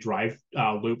dedicated drive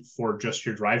loop for just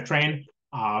your drivetrain.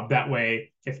 That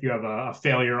way, if you have a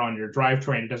failure on your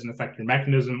drivetrain, it doesn't affect your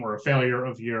mechanism, or a failure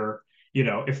of your,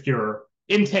 if your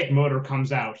intake motor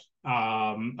comes out,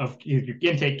 of your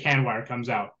intake CAN wire comes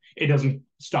out, it doesn't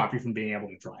stop you from being able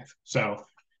to drive. So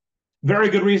very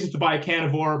good reasons to buy a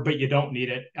Canivore, but you don't need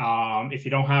it. If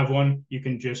you don't have one, you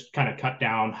can just kind of cut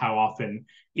down how often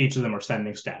each of them are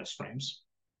sending status frames.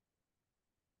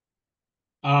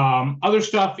 Other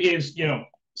stuff is,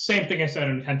 same thing I said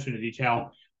in attention to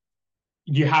detail.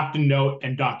 You have to note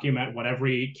and document what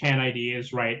every CAN ID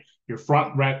is, right? Your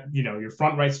front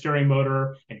right steering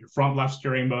motor and your front left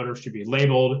steering motor should be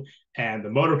labeled, and the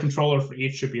motor controller for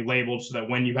each should be labeled so that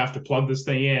when you have to plug this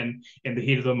thing in the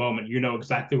heat of the moment, you know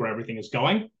exactly where everything is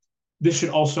going. This should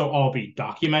also all be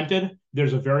documented.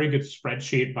 There's a very good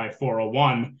spreadsheet by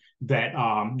 401 that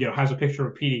has a picture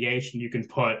of PDH, and you can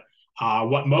put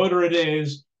what motor it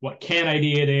is, what CAN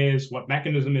ID it is, what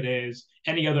mechanism it is,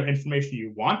 any other information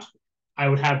you want. I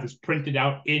would have this printed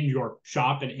out in your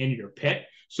shop and in your pit.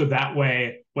 So that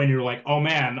way, when you're like, oh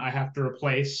man, I have to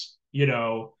replace,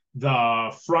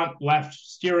 the front left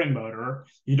steering motor,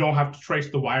 you don't have to trace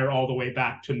the wire all the way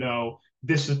back to know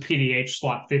this is PDH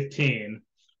slot 15.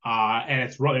 And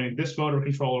it's running this motor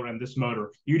controller and this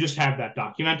motor. You just have that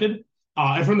documented.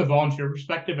 And from the volunteer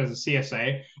perspective, as a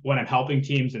CSA, when I'm helping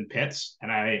teams in pits,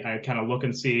 and I kind of look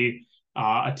and see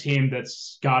a team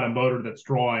that's got a motor that's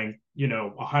drawing,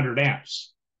 100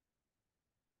 amps.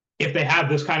 If they have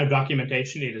this kind of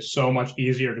documentation, it is so much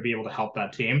easier to be able to help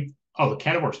that team. Oh, the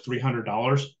Canivore's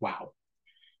 $300. Wow.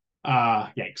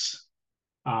 Yikes.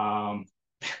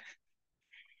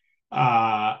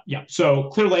 Yeah, so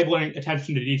clear labeling,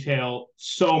 attention to detail,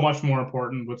 so much more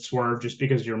important with Swerve just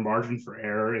because your margin for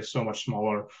error is so much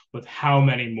smaller with how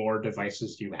many more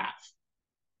devices you have.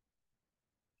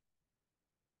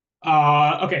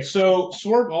 Okay, so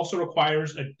Swerve also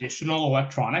requires additional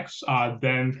electronics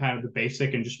than kind of the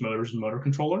basic and just motors and motor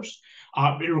controllers.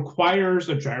 It requires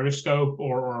a gyroscope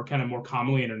or kind of more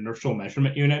commonly an inertial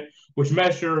measurement unit, which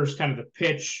measures kind of the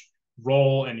pitch,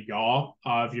 roll, and yaw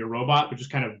of your robot, which is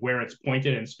kind of where it's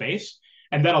pointed in space.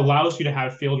 And that allows you to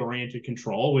have field-oriented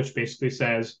control, which basically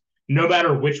says, no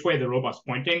matter which way the robot's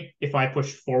pointing, if I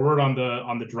push forward on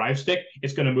the drive stick,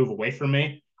 it's going to move away from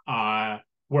me.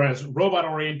 Whereas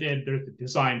robot-oriented, there's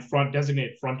the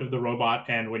designated front of the robot,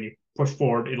 and when you push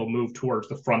forward, it'll move towards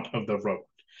the front of the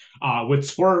robot. With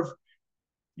Swerve,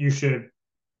 it's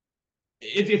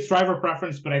driver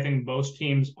preference, but I think most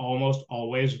teams almost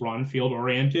always run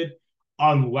field-oriented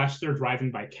unless they're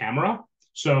driving by camera.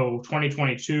 So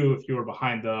 2022, if you were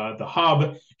behind the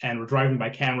hub and were driving by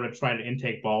camera to try to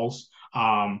intake balls,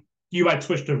 you might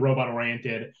switch to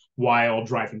robot-oriented while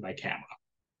driving by camera.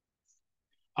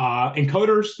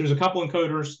 Encoders, there's a couple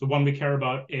encoders. The one we care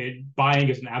about buying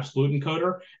is an absolute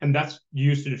encoder, and that's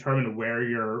used to determine where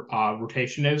your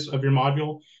rotation is of your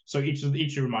module. So each of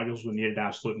your modules will need an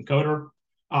absolute encoder.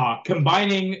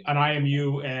 Combining an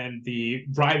IMU and the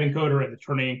drive encoder and the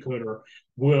turning encoder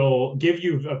will give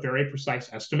you a very precise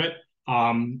estimate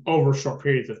over short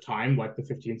periods of time, like the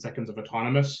 15 seconds of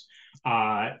autonomous,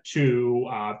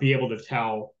 to be able to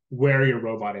tell where your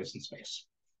robot is in space.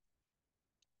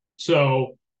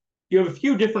 So you have a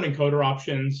few different encoder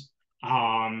options.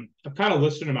 I've kind of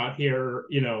listed them out here,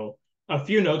 a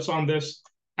few notes on this.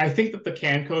 I think that the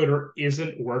CAN coder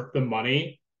isn't worth the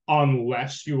money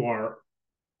unless you are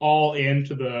all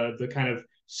into the kind of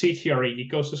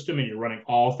CTRE ecosystem and you're running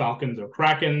all Falcons or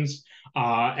Krakens,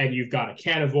 and you've got a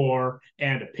Carnivore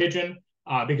and a Pigeon,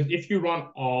 because if you run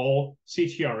all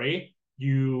CTRE,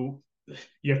 you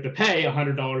have to pay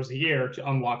 $100 a year to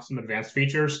unlock some advanced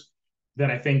features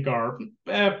that I think are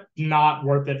not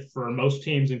worth it for most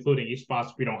teams, including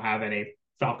Eastbots. We don't have any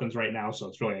Falcons right now, so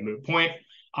it's really a moot point.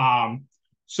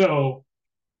 So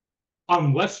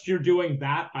unless you're doing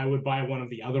that, I would buy one of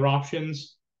the other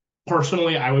options.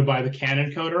 Personally, I would buy the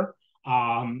Canon Coder.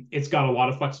 It's got a lot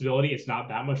of flexibility. It's not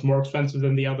that much more expensive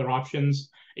than the other options.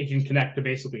 It can connect to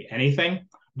basically anything,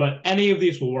 but any of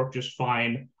these will work just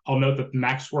fine. I'll note that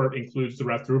MaxSwerve includes the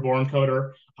Rev Throughbore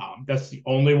encoder. That's the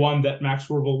only one that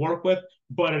MaxSwerve will work with,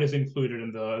 but it is included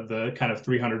in the kind of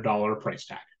 $300 price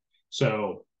tag.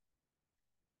 So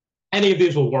any of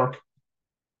these will work.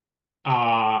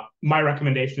 My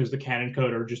recommendation is the Canon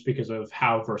Coder just because of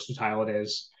how versatile it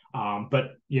is.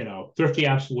 But Thrifty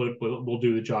Absolute will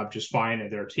do the job just fine,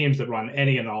 and there are teams that run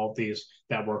any and all of these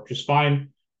that work just fine.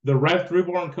 The Rev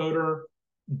Throughbore encoder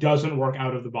doesn't work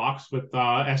out of the box with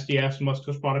SDS and West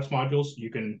Coast Products modules. You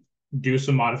can do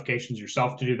some modifications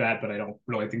yourself to do that, but I don't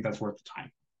really think that's worth the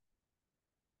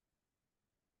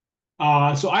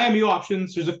time. So IMU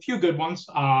options, there's a few good ones.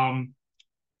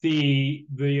 The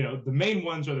main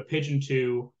ones are the Pigeon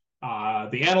 2,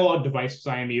 the Analog Devices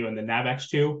IMU, and the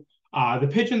NavX2. The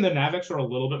Pigeon and the NavX are a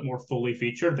little bit more fully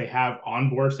featured. They have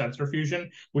onboard sensor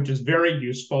fusion, which is very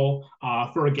useful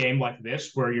for a game like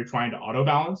this where you're trying to auto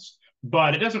balance.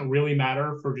 But it doesn't really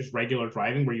matter for just regular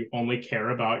driving where you only care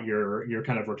about your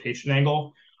kind of rotation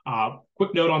angle.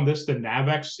 Quick note on this, the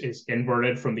NavX is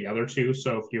inverted from the other two.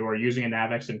 So if you are using a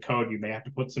NavX in code, you may have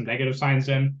to put some negative signs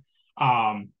in.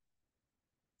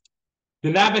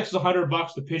 The NavX is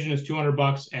 $100, the Pigeon is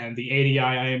 $200, and the ADI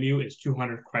IMU is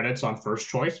 200 credits on first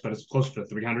choice, but it's closer to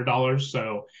 $300.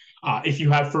 So if you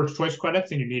have first choice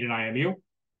credits and you need an IMU,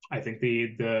 I think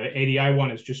the ADI one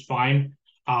is just fine.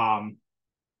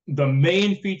 The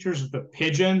main features of the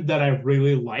Pigeon that I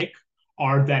really like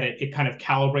are that it kind of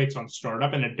calibrates on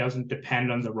startup and it doesn't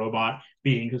depend on the robot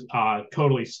being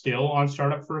totally still on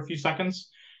startup for a few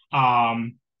seconds.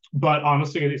 But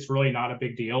honestly, it's really not a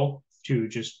big deal to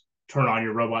just turn on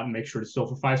your robot and make sure it's still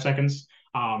for 5 seconds.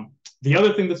 The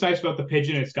other thing that's nice about the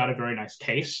Pigeon, it's got a very nice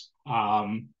case,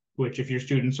 which if your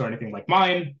students are anything like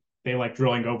mine, they like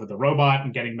drilling over the robot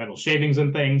and getting metal shavings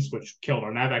and things, which killed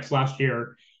our NavX last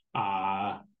year.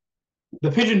 The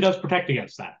Pigeon does protect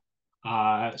against that.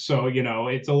 So,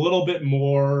 it's a little bit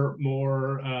more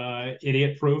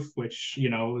idiot proof, which,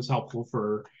 is helpful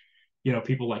for,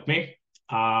 people like me.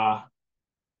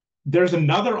 There's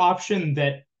another option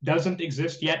that doesn't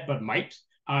exist yet, but might,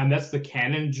 and that's the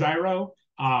Canon gyro.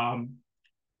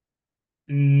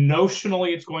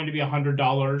 Notionally, it's going to be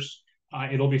 $100.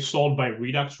 It'll be sold by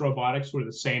Redux Robotics, who are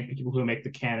the same people who make the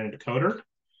Canon decoder.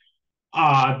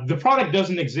 The product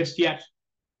doesn't exist yet.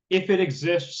 If it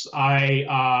exists,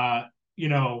 I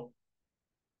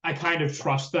kind of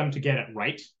trust them to get it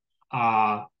right.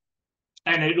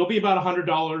 And it'll be about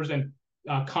 $100 and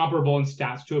comparable in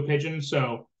stats to a Pigeon.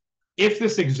 So if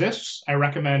this exists, I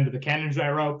recommend the Canon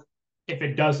gyro. If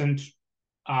it doesn't,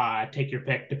 take your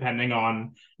pick depending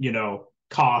on,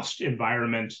 cost,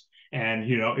 environment, and,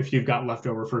 if you've got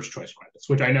leftover first choice credits,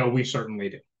 which I know we certainly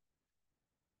do.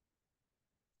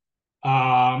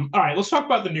 All right, let's talk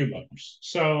about the new motors.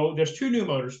 So there's 2 new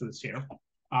motors for this year.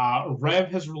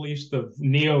 Rev has released the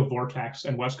Neo Vortex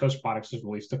and West Coast Products has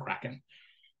released the Kraken.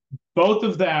 Both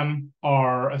of them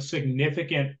are a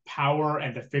significant power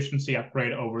and efficiency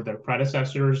upgrade over their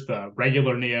predecessors, the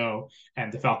regular Neo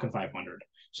and the Falcon 500.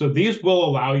 So these will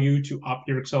allow you to up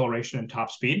your acceleration and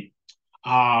top speed.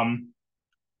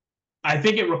 I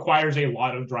think it requires a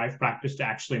lot of drive practice to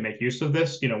actually make use of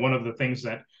this. One of the things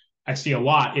that I see a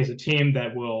lot is a team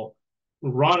that will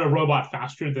run a robot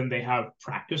faster than they have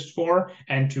practiced for,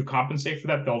 and to compensate for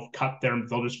that, they'll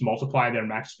just multiply their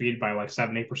max speed by like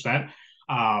 70%,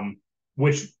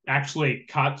 which actually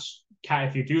cuts.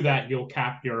 If you do that, you'll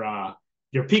cap your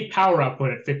peak power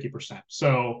output at 50%.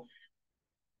 So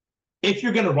if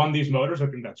you're going to run these motors, I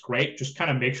think that's great. Just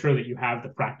kind of make sure that you have the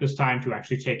practice time to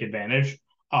actually take advantage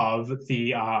of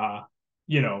the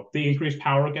increased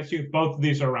power it gets you. Both of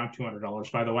these are around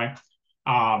 $200, by the way.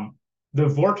 The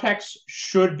Vortex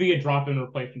should be a drop-in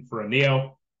replacement for a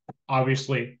Neo.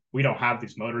 Obviously, we don't have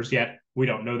these motors yet. We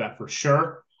don't know that for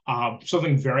sure.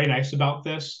 Something very nice about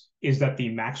this is that the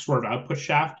MaxSwerve output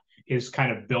shaft is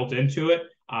kind of built into it.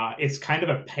 It's kind of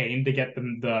a pain to get the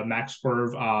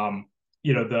MaxSwerve,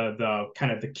 the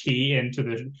kind of the key into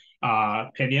the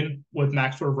pinion with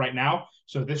MaxSwerve right now.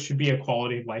 So this should be a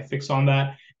quality of life fix on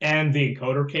that. and the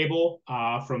encoder cable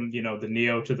from the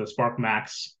Neo to the Spark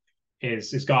Max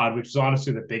is God, which is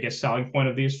honestly the biggest selling point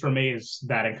of these for me, is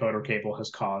that encoder cable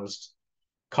has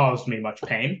caused me much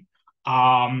pain.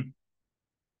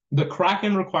 The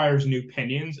Kraken requires new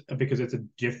pinions because it's a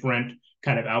different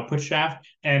kind of output shaft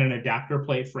and an adapter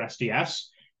plate for SDS.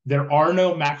 There are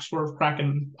no Max Swerve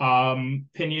Kraken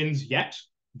pinions yet.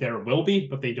 There will be,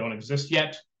 but they don't exist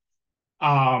yet.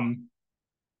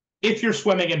 If you're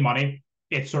swimming in money,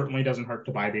 it certainly doesn't hurt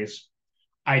to buy these.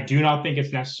 I do not think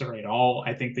it's necessary at all.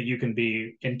 I think that you can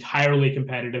be entirely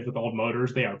competitive with old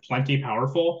motors. They are plenty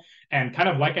powerful. And kind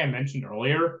of like I mentioned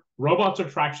earlier, robots are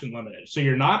traction limited. So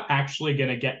you're not actually going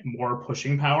to get more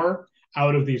pushing power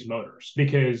out of these motors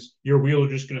because your wheel is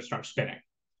just going to start spinning.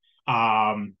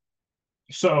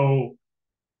 So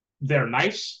they're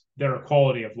nice. They're a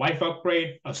quality of life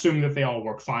upgrade, assuming that they all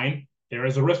work fine. There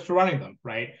is a risk to running them,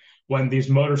 right? When these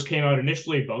motors came out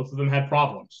initially, both of them had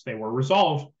problems. They were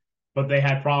resolved, but they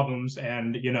had problems.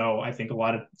 And, I think a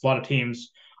lot of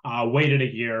teams waited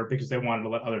a year because they wanted to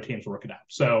let other teams work it out.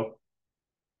 So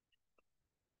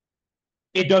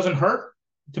it doesn't hurt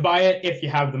to buy it if you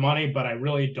have the money, but I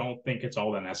really don't think it's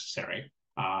all that necessary.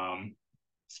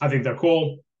 I think they're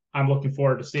cool. I'm looking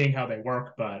forward to seeing how they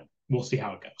work, but we'll see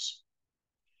how it goes.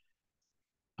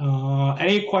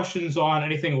 Any questions on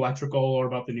anything electrical or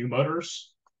about the new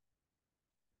motors?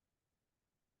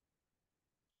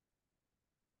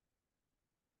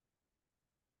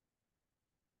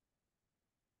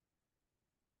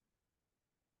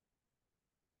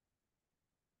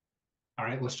 All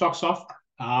right, let's talk software.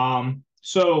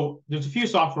 So there's a few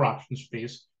software options for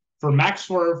these. For Max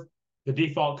Swerve, the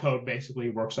default code basically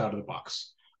works out of the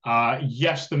box.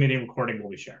 Yes, the meeting recording will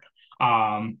be shared.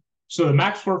 So the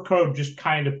Max Swerve code just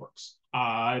kind of works.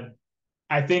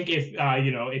 I think if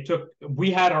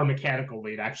we had our mechanical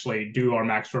lead actually do our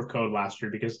Max Swerve code last year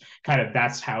because kind of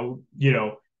that's how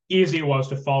easy it was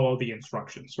to follow the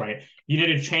instructions, right? You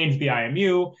need to change the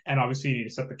IMU, and obviously you need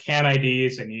to set the CAN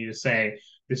IDs, and you need to say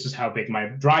this is how big my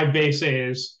drive base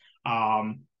is.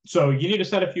 So you need to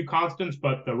set a few constants,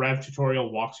 but the Rev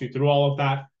tutorial walks you through all of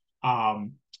that.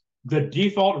 The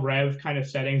default Rev kind of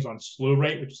settings on slew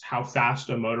rate, which is how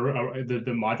fast a motor or the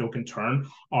module can turn,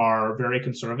 are very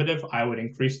conservative. I would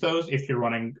increase those if you're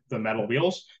running the metal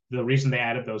wheels. The reason they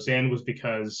added those in was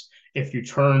because if you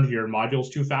turned your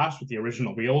modules too fast with the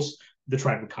original wheels, the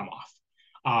tread would come off.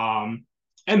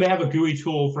 And they have a GUI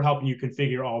tool for helping you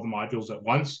configure all the modules at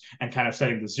once and kind of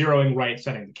setting the zeroing right,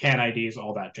 setting the CAN IDs,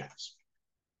 all that jazz.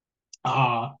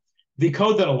 The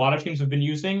code that a lot of teams have been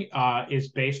using is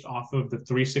based off of the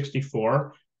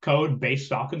 364 code based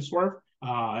Falcon Swerve,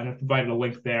 and I've provided a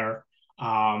link there.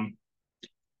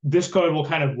 This code will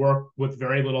kind of work with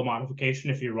very little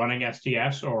modification if you're running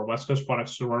SDS or West Coast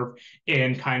Products Swerve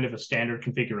in kind of a standard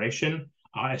configuration,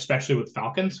 especially with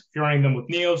Falcons. If you're running them with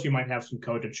Neos, you might have some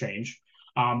code to change,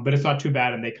 but it's not too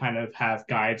bad, and they kind of have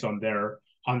guides on their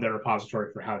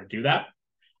repository for how to do that.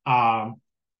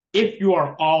 If you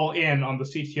are all in on the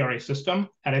CTRA system,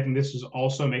 and I think this is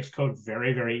also makes code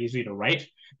very, very easy to write,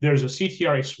 there's a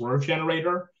CTRA swerve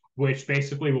generator, which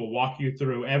basically will walk you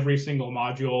through every single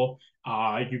module.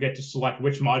 You get to select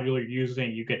which module you're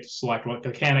using, you get to select what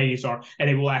the CAN IDs are, and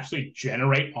it will actually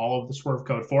generate all of the swerve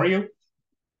code for you.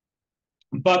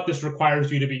 But this requires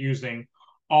you to be using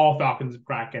all Falcons and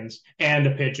Krakens and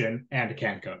a Pigeon and a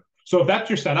CAN code. So if that's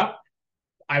your setup,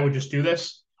 I would just do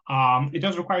this. It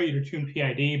does require you to tune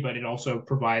PID, but it also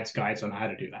provides guides on how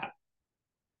to do that.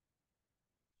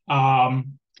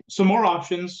 Some more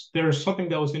options. There's something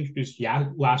that was introduced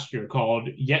last year called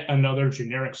Yet Another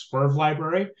Generic Swerve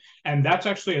Library, and that's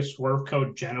actually a swerve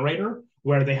code generator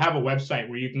where they have a website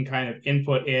where you can kind of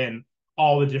input in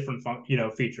all the different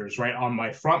features, right? On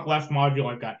my front left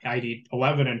module, I've got ID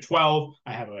 11 and 12.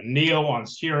 I have a Neo on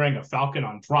steering, a Falcon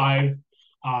on drive,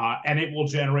 and it will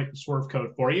generate the swerve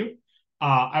code for you.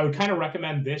 I would kind of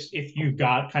recommend this if you've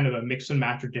got kind of a mix and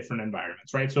match of different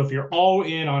environments, right? So if you're all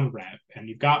in on Rev and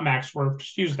you've got Max Swerve,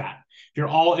 just use that. If you're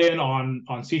all in on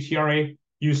CTRA,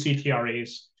 use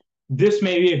CTRAs. This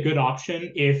may be a good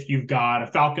option if you've got a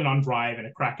Falcon on drive and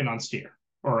a Kraken on steer,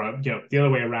 or the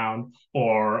other way around,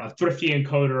 or a thrifty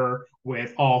encoder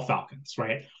with all Falcons,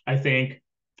 right? I think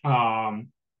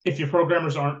if your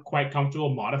programmers aren't quite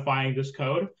comfortable modifying this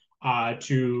code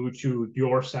to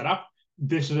your setup,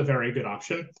 this is a very good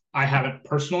option. I haven't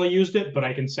personally used it, but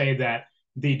I can say that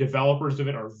the developers of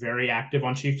it are very active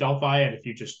on Chief Delphi, and if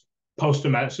you just post a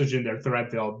message in their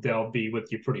thread, they'll be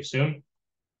with you pretty soon.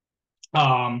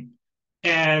 And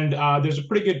there's a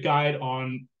pretty good guide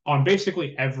on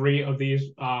basically every of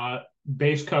these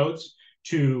base codes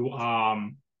to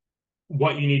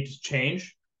what you need to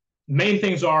change. Main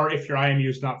things are if your IMU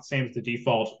is not the same as the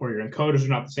default or your encoders are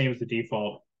not the same as the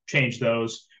default, change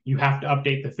those. You have to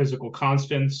update the physical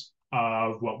constants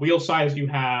of what wheel size you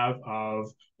have,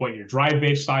 of what your drive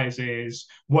base size is,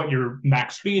 what your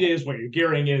max speed is, what your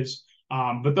gearing is.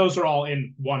 But those are all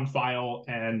in one file,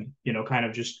 and kind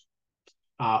of just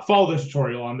follow the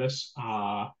tutorial on this.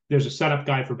 There's a setup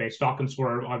guide for base stock and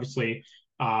swerve. Obviously,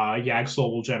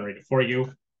 YAGSOL will generate it for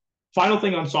you. Final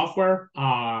thing on software,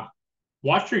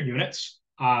 watch your units.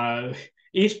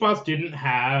 Eastbots didn't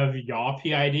have yaw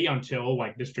PID until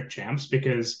like district champs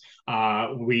because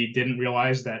we didn't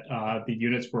realize that the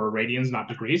units were radians, not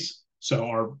degrees.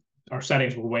 So our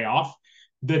settings were way off.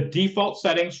 The default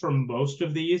settings for most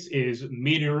of these is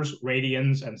meters,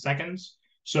 radians, and seconds.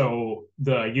 So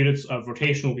the units of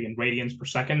rotation will be in radians per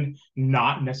second,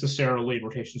 not necessarily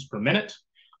rotations per minute.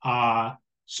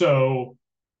 So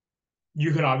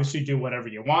you can obviously do whatever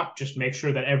you want. Just make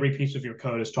sure that every piece of your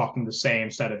code is talking the same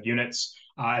set of units,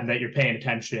 and that you're paying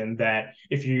attention that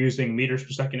if you're using meters per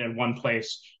second in one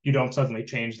place, you don't suddenly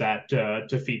change that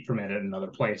to feet per minute in another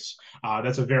place.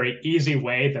 That's a very easy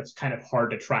way that's kind of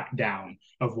hard to track down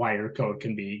of why your code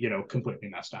can be, completely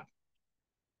messed up.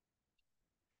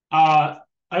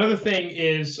 Another thing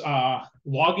is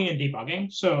logging and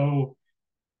debugging. So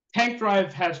Tank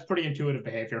Drive has pretty intuitive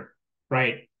behavior,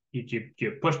 right?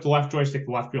 You push the left joystick,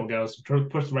 the left wheel goes.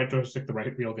 Push the right joystick, the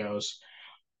right wheel goes.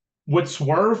 With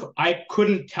Swerve, I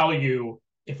couldn't tell you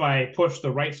if I push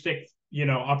the right stick,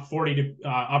 up 40 to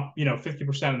up,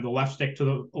 50%, and the left stick to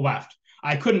the left.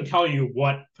 I couldn't tell you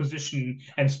what position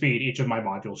and speed each of my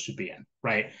modules should be in,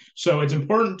 right? So it's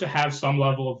important to have some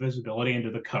level of visibility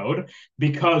into the code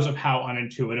because of how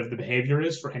unintuitive the behavior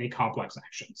is for any complex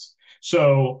actions.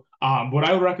 So what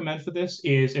I would recommend for this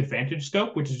is Advantage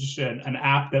Scope, which is just an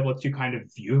app that lets you kind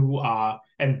of view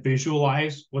and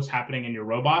visualize what's happening in your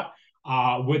robot.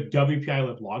 With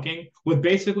WPI-lib logging, with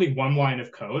basically one line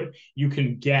of code, you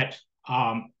can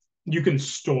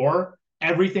store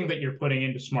everything that you're putting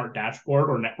into Smart Dashboard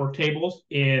or network tables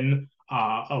in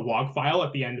a log file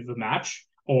at the end of the match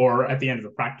or at the end of a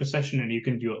practice session, and you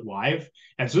can do it live.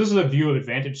 And so this is a view of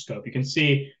Advantage Scope. You can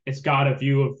see it's got a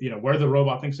view of where the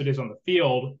robot thinks it is on the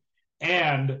field,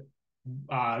 and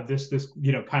this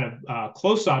kind of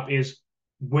close up is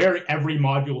where every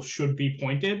module should be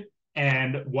pointed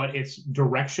and what its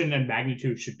direction and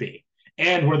magnitude should be,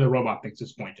 and where the robot thinks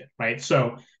it's pointed, right?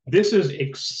 So this is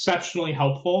exceptionally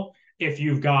helpful if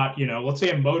you've got, let's say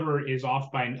a motor is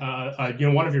off by,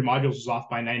 one of your modules is off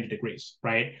by 90 degrees,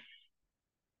 right?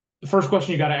 The first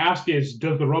question you got to ask is,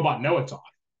 does the robot know it's off?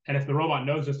 And if the robot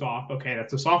knows it's off, okay,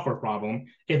 that's a software problem.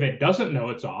 If it doesn't know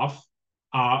it's off,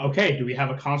 okay, do we have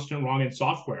a constant wrong in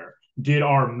software? Did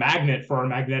our magnet for our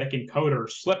magnetic encoder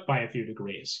slip by a few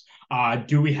degrees?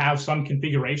 Do we have some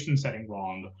configuration setting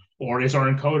wrong? Or is our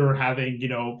encoder having,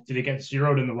 did it get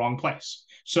zeroed in the wrong place?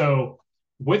 So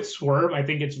with Swerve, I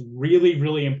think it's really,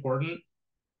 really important,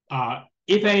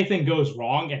 if anything goes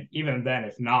wrong, and even then,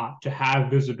 if not, to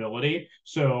have visibility.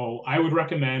 So I would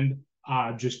recommend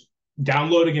just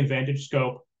downloading Advantage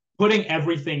Scope, putting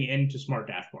everything into Smart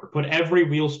Dashboard, put every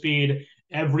wheel speed,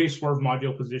 every Swerve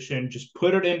module position, just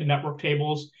put it into network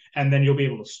tables, and then you'll be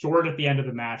able to store it at the end of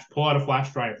the match, pull out a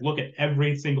flash drive, look at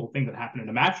every single thing that happened in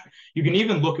a match. You can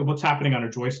even look at what's happening on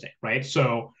a joystick, right?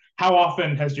 So how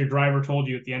often has your driver told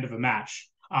you at the end of a match,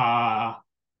 I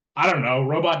don't know,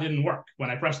 robot didn't work. When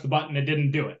I pressed the button, it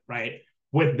didn't do it, right?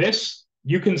 With this,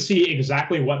 you can see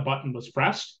exactly what button was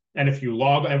pressed. And if you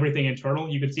log everything internal,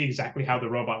 you can see exactly how the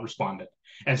robot responded.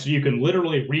 And so you can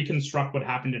literally reconstruct what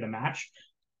happened in a match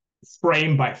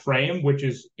frame by frame, which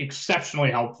is exceptionally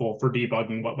helpful for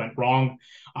debugging what went wrong,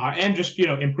 and just,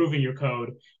 improving your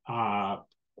code.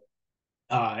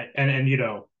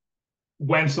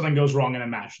 When something goes wrong in a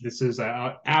match, this is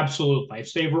an absolute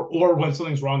lifesaver, or when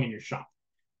something's wrong in your shop.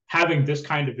 Having this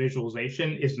kind of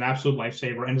visualization is an absolute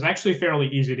lifesaver, and it's actually fairly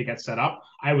easy to get set up.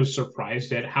 I was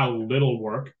surprised at how little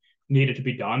work needed to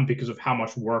be done because of how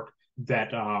much work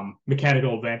that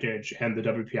Mechanical Advantage and the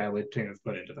WPI team have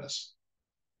put into this.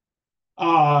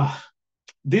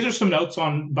 These are some notes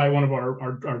by one of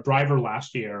our driver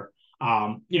last year.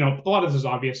 A lot of this is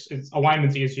obvious.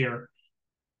 Alignment's easier.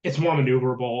 It's more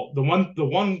maneuverable. The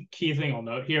one key thing I'll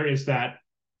note here is that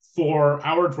for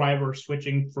our driver,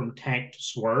 switching from tank to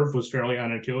Swerve was fairly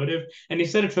unintuitive. And he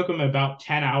said it took him about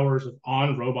 10 hours of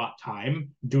on-robot time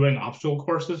doing obstacle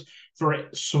courses for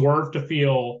Swerve to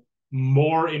feel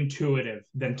more intuitive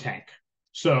than tank.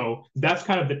 So that's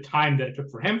kind of the time that it took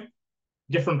for him.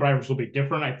 Different drivers will be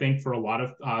different. I think for a lot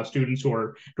of students who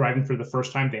are driving for the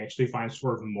first time, they actually find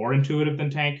Swerve more intuitive than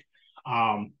tank.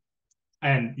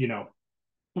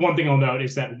 one thing I'll note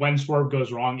is that when Swerve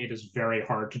goes wrong, it is very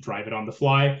hard to drive it on the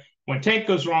fly. When Tank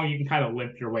goes wrong, you can kind of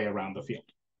limp your way around the field.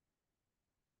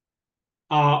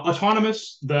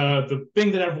 Autonomous, the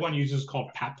thing that everyone uses is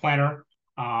called Path Planner.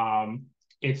 Um,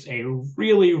 it's a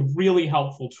really, really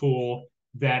helpful tool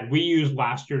that we used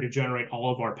last year to generate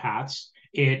all of our paths.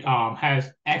 It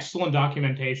has excellent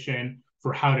documentation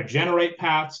for how to generate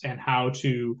paths and how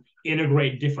to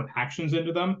integrate different actions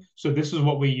into them. So this is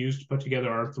what we used to put together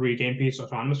our 3 game piece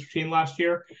autonomous routine last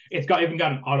year. It's even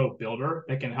got an auto builder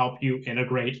that can help you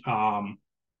integrate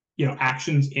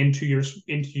actions into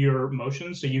your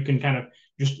motions, so you can kind of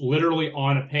just literally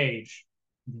on a page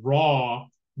draw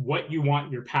what you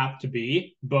want your path to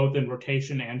be, both in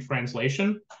rotation and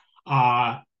translation.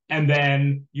 And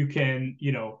then you can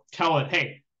tell it,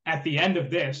 hey, at the end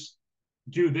of this,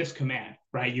 do this command,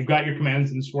 right? You've got your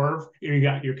commands in Swerve, you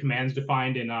got your commands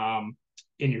defined in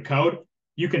your code.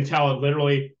 You can tell it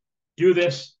literally, do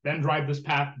this, then drive this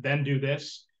path, then do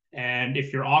this. And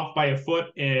if you're off by a foot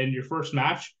in your first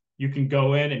match, you can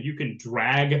go in and you can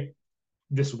drag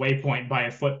this waypoint by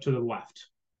a foot to the left,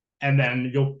 and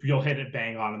then you'll hit it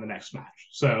bang on in the next match.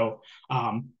 So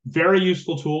very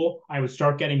useful tool. I would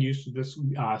start getting used to this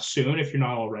soon if you're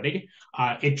not already.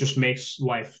 It just makes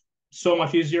life so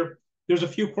much easier. There's a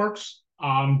few quirks,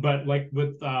 but like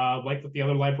with the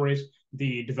other libraries,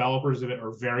 the developers of it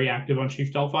are very active on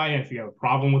Chief Delphi, and if you have a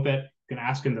problem with it, you can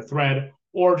ask in the thread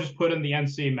or just put in the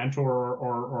NC mentor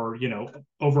or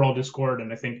overall Discord,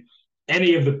 and I think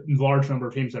any of the large number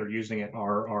of teams that are using it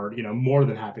are more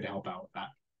than happy to help out with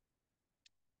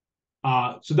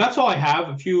that. So that's all I have.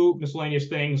 A few miscellaneous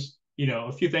things,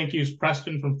 a few thank yous.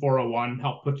 Preston from 401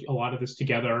 helped put a lot of this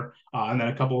together. And then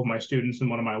a couple of my students and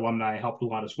one of my alumni helped a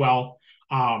lot as well.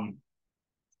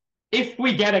 If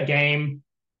we get a game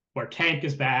where Tank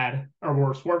is bad or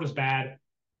where Swerve is bad,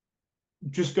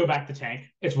 just go back to Tank.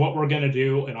 It's what we're going to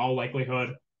do in all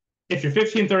likelihood. If you're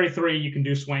 1533, you can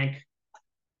do Swank.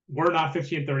 We're not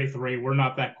 1533. We're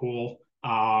not that cool.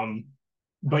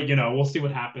 But we'll see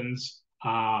what happens.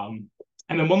 And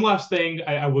then one last thing,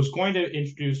 I was going to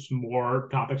introduce more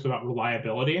topics about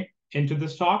reliability into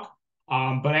this talk,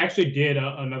 but I actually did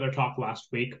another talk last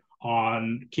week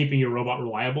on keeping your robot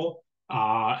reliable.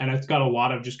 And it's got a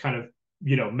lot of just kind of,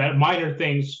 minor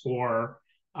things for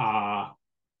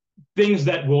things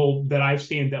that I've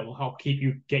seen that will help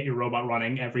get your robot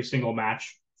running every single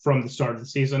match from the start of the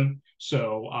season.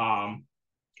 So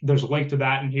there's a link to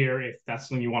that in here if that's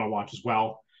something you want to watch as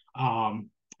well.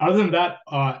 Other than that,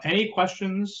 any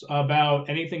questions about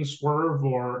anything Swerve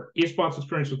or Eastbots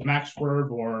experience with Max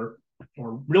Swerve or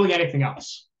really anything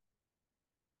else?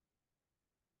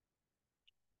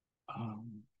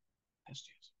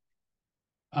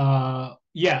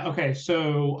 Yeah, okay.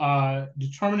 So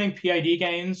determining PID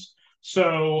gains.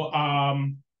 So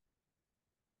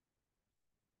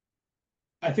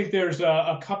I think there's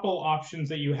a couple options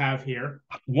that you have here.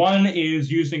 One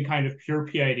is using kind of pure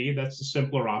PID. That's the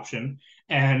simpler option.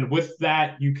 And with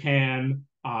that, you can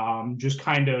just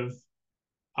kind of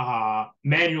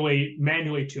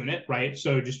manually tune it, right?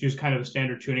 So just use kind of the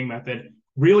standard tuning method,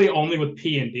 really only with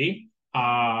P and D.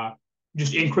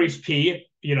 Just increase P,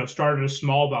 start at a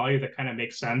small value that kind of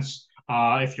makes sense.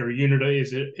 If your unit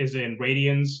is in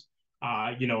radians,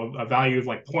 a value of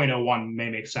like 0.01 may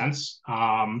make sense.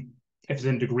 If it's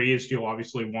in degrees, you'll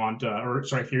obviously want,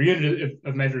 if your unit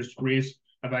of measures degrees,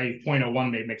 a value of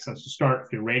 0.01 may make sense to start.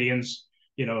 If your radians,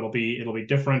 it'll be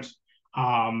different.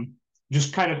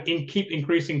 Just kind of keep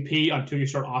increasing P until you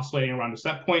start oscillating around a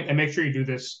set point, and make sure you do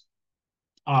this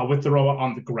with the robot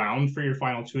on the ground for your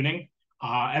final tuning.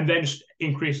 And then just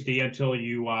increase D until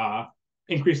you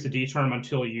increase the D term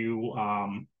until you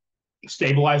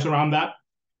stabilize around that.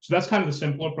 So that's kind of the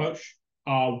simple approach.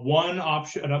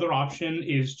 Another option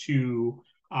is to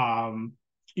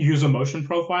use a motion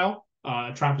profile,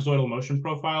 a trapezoidal motion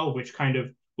profile, which kind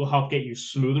of will help get you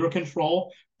smoother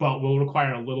control, but will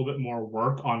require a little bit more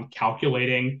work on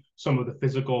calculating some of the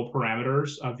physical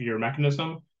parameters of your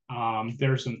mechanism.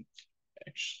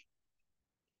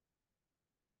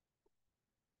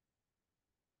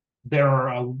 There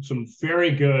are some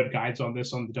very good guides on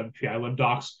this on the WPI lib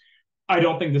docs. I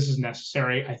don't think this is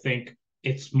necessary. I think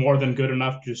it's more than good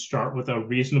enough to start with a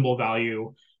reasonable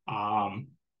value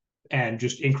and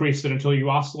just increase it until you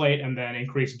oscillate, and then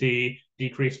increase D,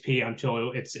 decrease P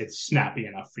until it's snappy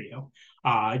enough for you.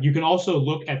 You can also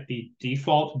look at the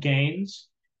default gains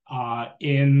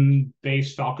in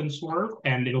base Falcon Swerve,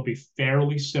 and it'll be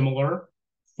fairly similar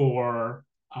for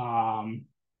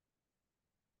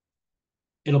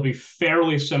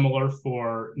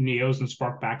Neos and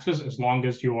Spark Baxes, as long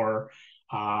as your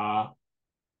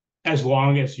as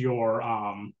long as your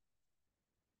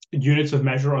units of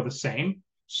measure are the same.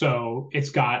 So it's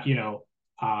got,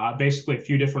 basically a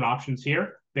few different options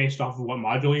here based off of what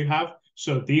module you have.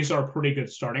 So these are a pretty good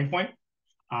starting point.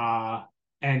 Uh,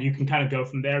 and you can kind of go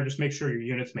from there. Just make sure your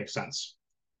units make sense.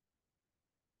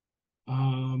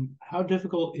 How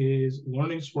difficult is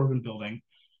learning Swerve and building?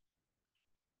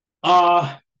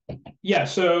 Uh, yeah.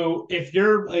 So if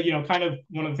you're, kind of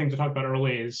one of the things I talked about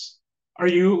early is, are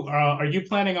you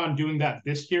planning on doing that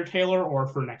this year, Taylor, or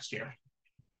for next year?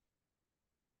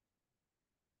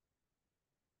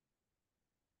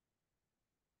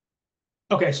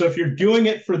 Okay, so if you're doing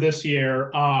it for this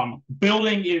year,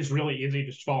 building is really easy.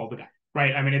 Just follow the guide,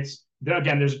 right? I mean, it's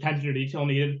again, there's attention to detail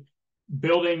needed.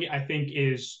 Building, I think,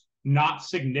 is not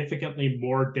significantly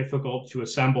more difficult to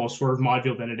assemble a Swerve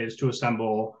module than it is to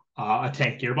assemble a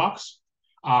tank gearbox.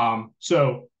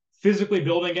 So physically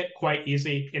building it, quite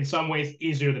easy. In some ways,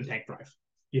 easier than tank drive.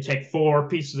 You take 4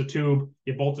 pieces of tube,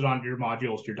 you bolt it onto your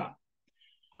modules, you're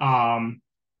done.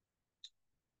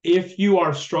 If you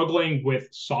are struggling with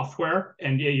software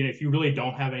and if you really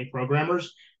don't have any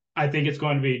programmers, I think it's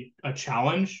going to be a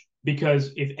challenge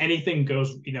because if anything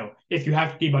goes, if you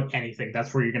have to debug anything,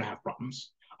 that's where you're going to have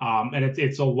problems. And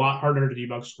it's a lot harder to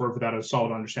debug Swerve without a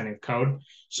solid understanding of code.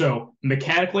 So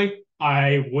mechanically,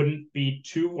 I wouldn't be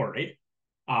too worried.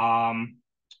 Um,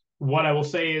 what I will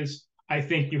say is, I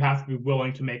think you have to be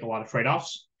willing to make a lot of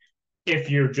trade-offs. If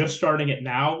you're just starting it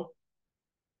now,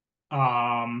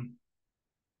 um,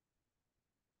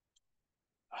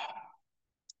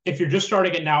 if you're just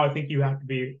starting it now, I think you have to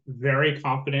be very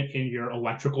confident in your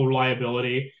electrical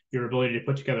reliability, your ability to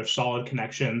put together solid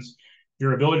connections,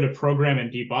 your ability to program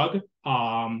and debug.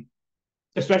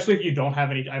 Especially if you don't have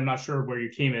any, I'm not sure where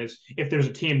your team is. If there's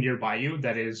a team nearby you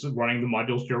that is running the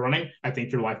modules you're running, I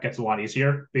think your life gets a lot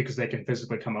easier because they can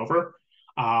physically come over.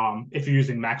 If you're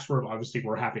using MaxWork, obviously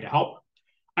we're happy to help.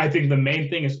 I think the main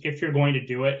thing is if you're going to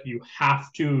do it, you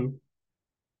have to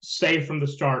say from the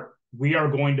start, we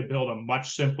are going to build a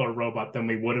much simpler robot than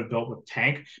we would have built with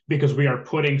tank because we are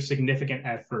putting significant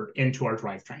effort into our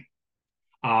drivetrain.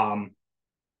 Um,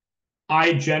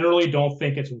 I generally don't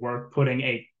think it's worth putting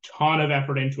a ton of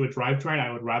effort into a drivetrain.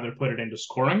 I would rather put it into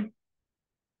scoring.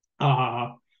 Uh,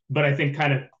 but I think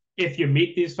kind of if you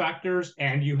meet these factors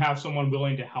and you have someone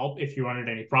willing to help if you run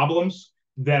into any problems,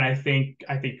 then I think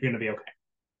you're going to be okay.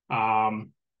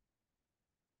 Um,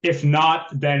 if not,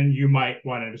 then you might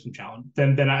run into some challenge.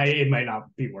 Then it might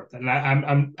not be worth it. And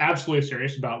I'm absolutely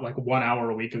serious about like 1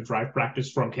 hour a week of drive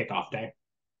practice from kickoff day.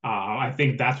 I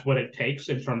think that's what it takes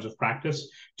in terms of practice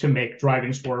to make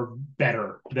driving Swerve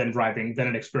better than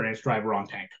an experienced driver on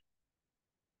tank.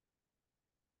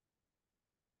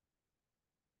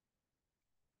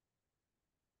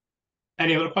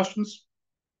 Any other questions?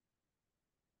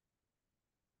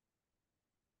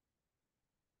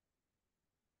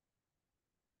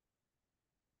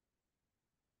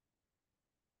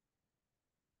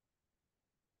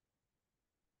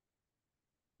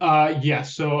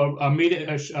 Yes. So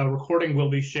a recording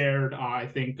will be shared. I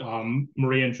think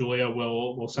Maria and Julia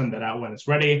will send that out when it's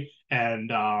ready,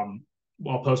 and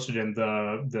I'll post it in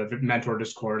the mentor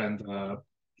Discord and the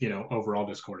overall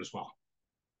Discord as well.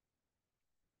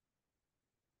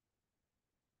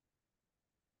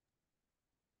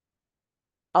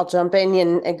 I'll jump in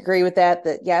and agree with that.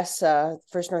 That yes,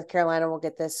 First North Carolina will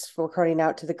get this recording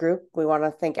out to the group. We want to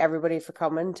thank everybody for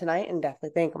coming tonight, and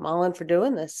definitely thank Amalan for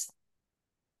doing this.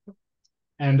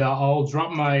 And I'll drop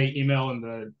my email in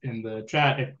the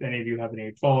chat if any of you have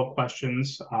any follow-up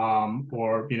questions,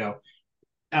 or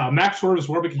MaxWord is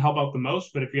where we can help out the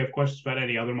most. But if you have questions about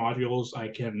any other modules, I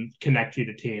can connect you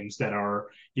to teams that are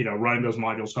running those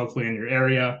modules, hopefully in your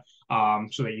area,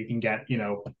 so that you can get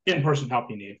in-person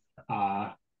help you need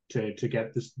to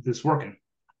get this working.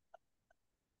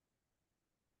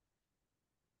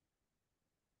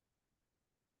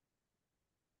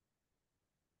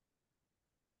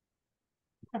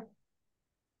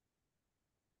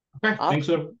 Okay, awesome. Thanks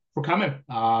for coming.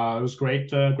 It was great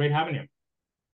having you.